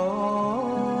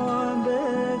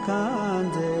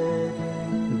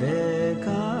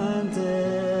bekande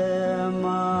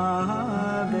ma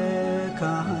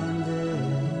bekande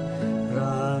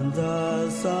Randa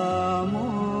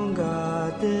samunga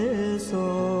te so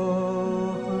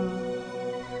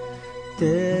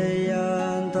te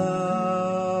yanda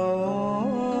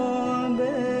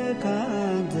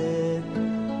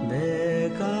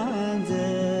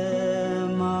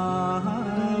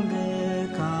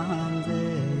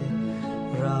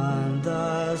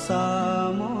sa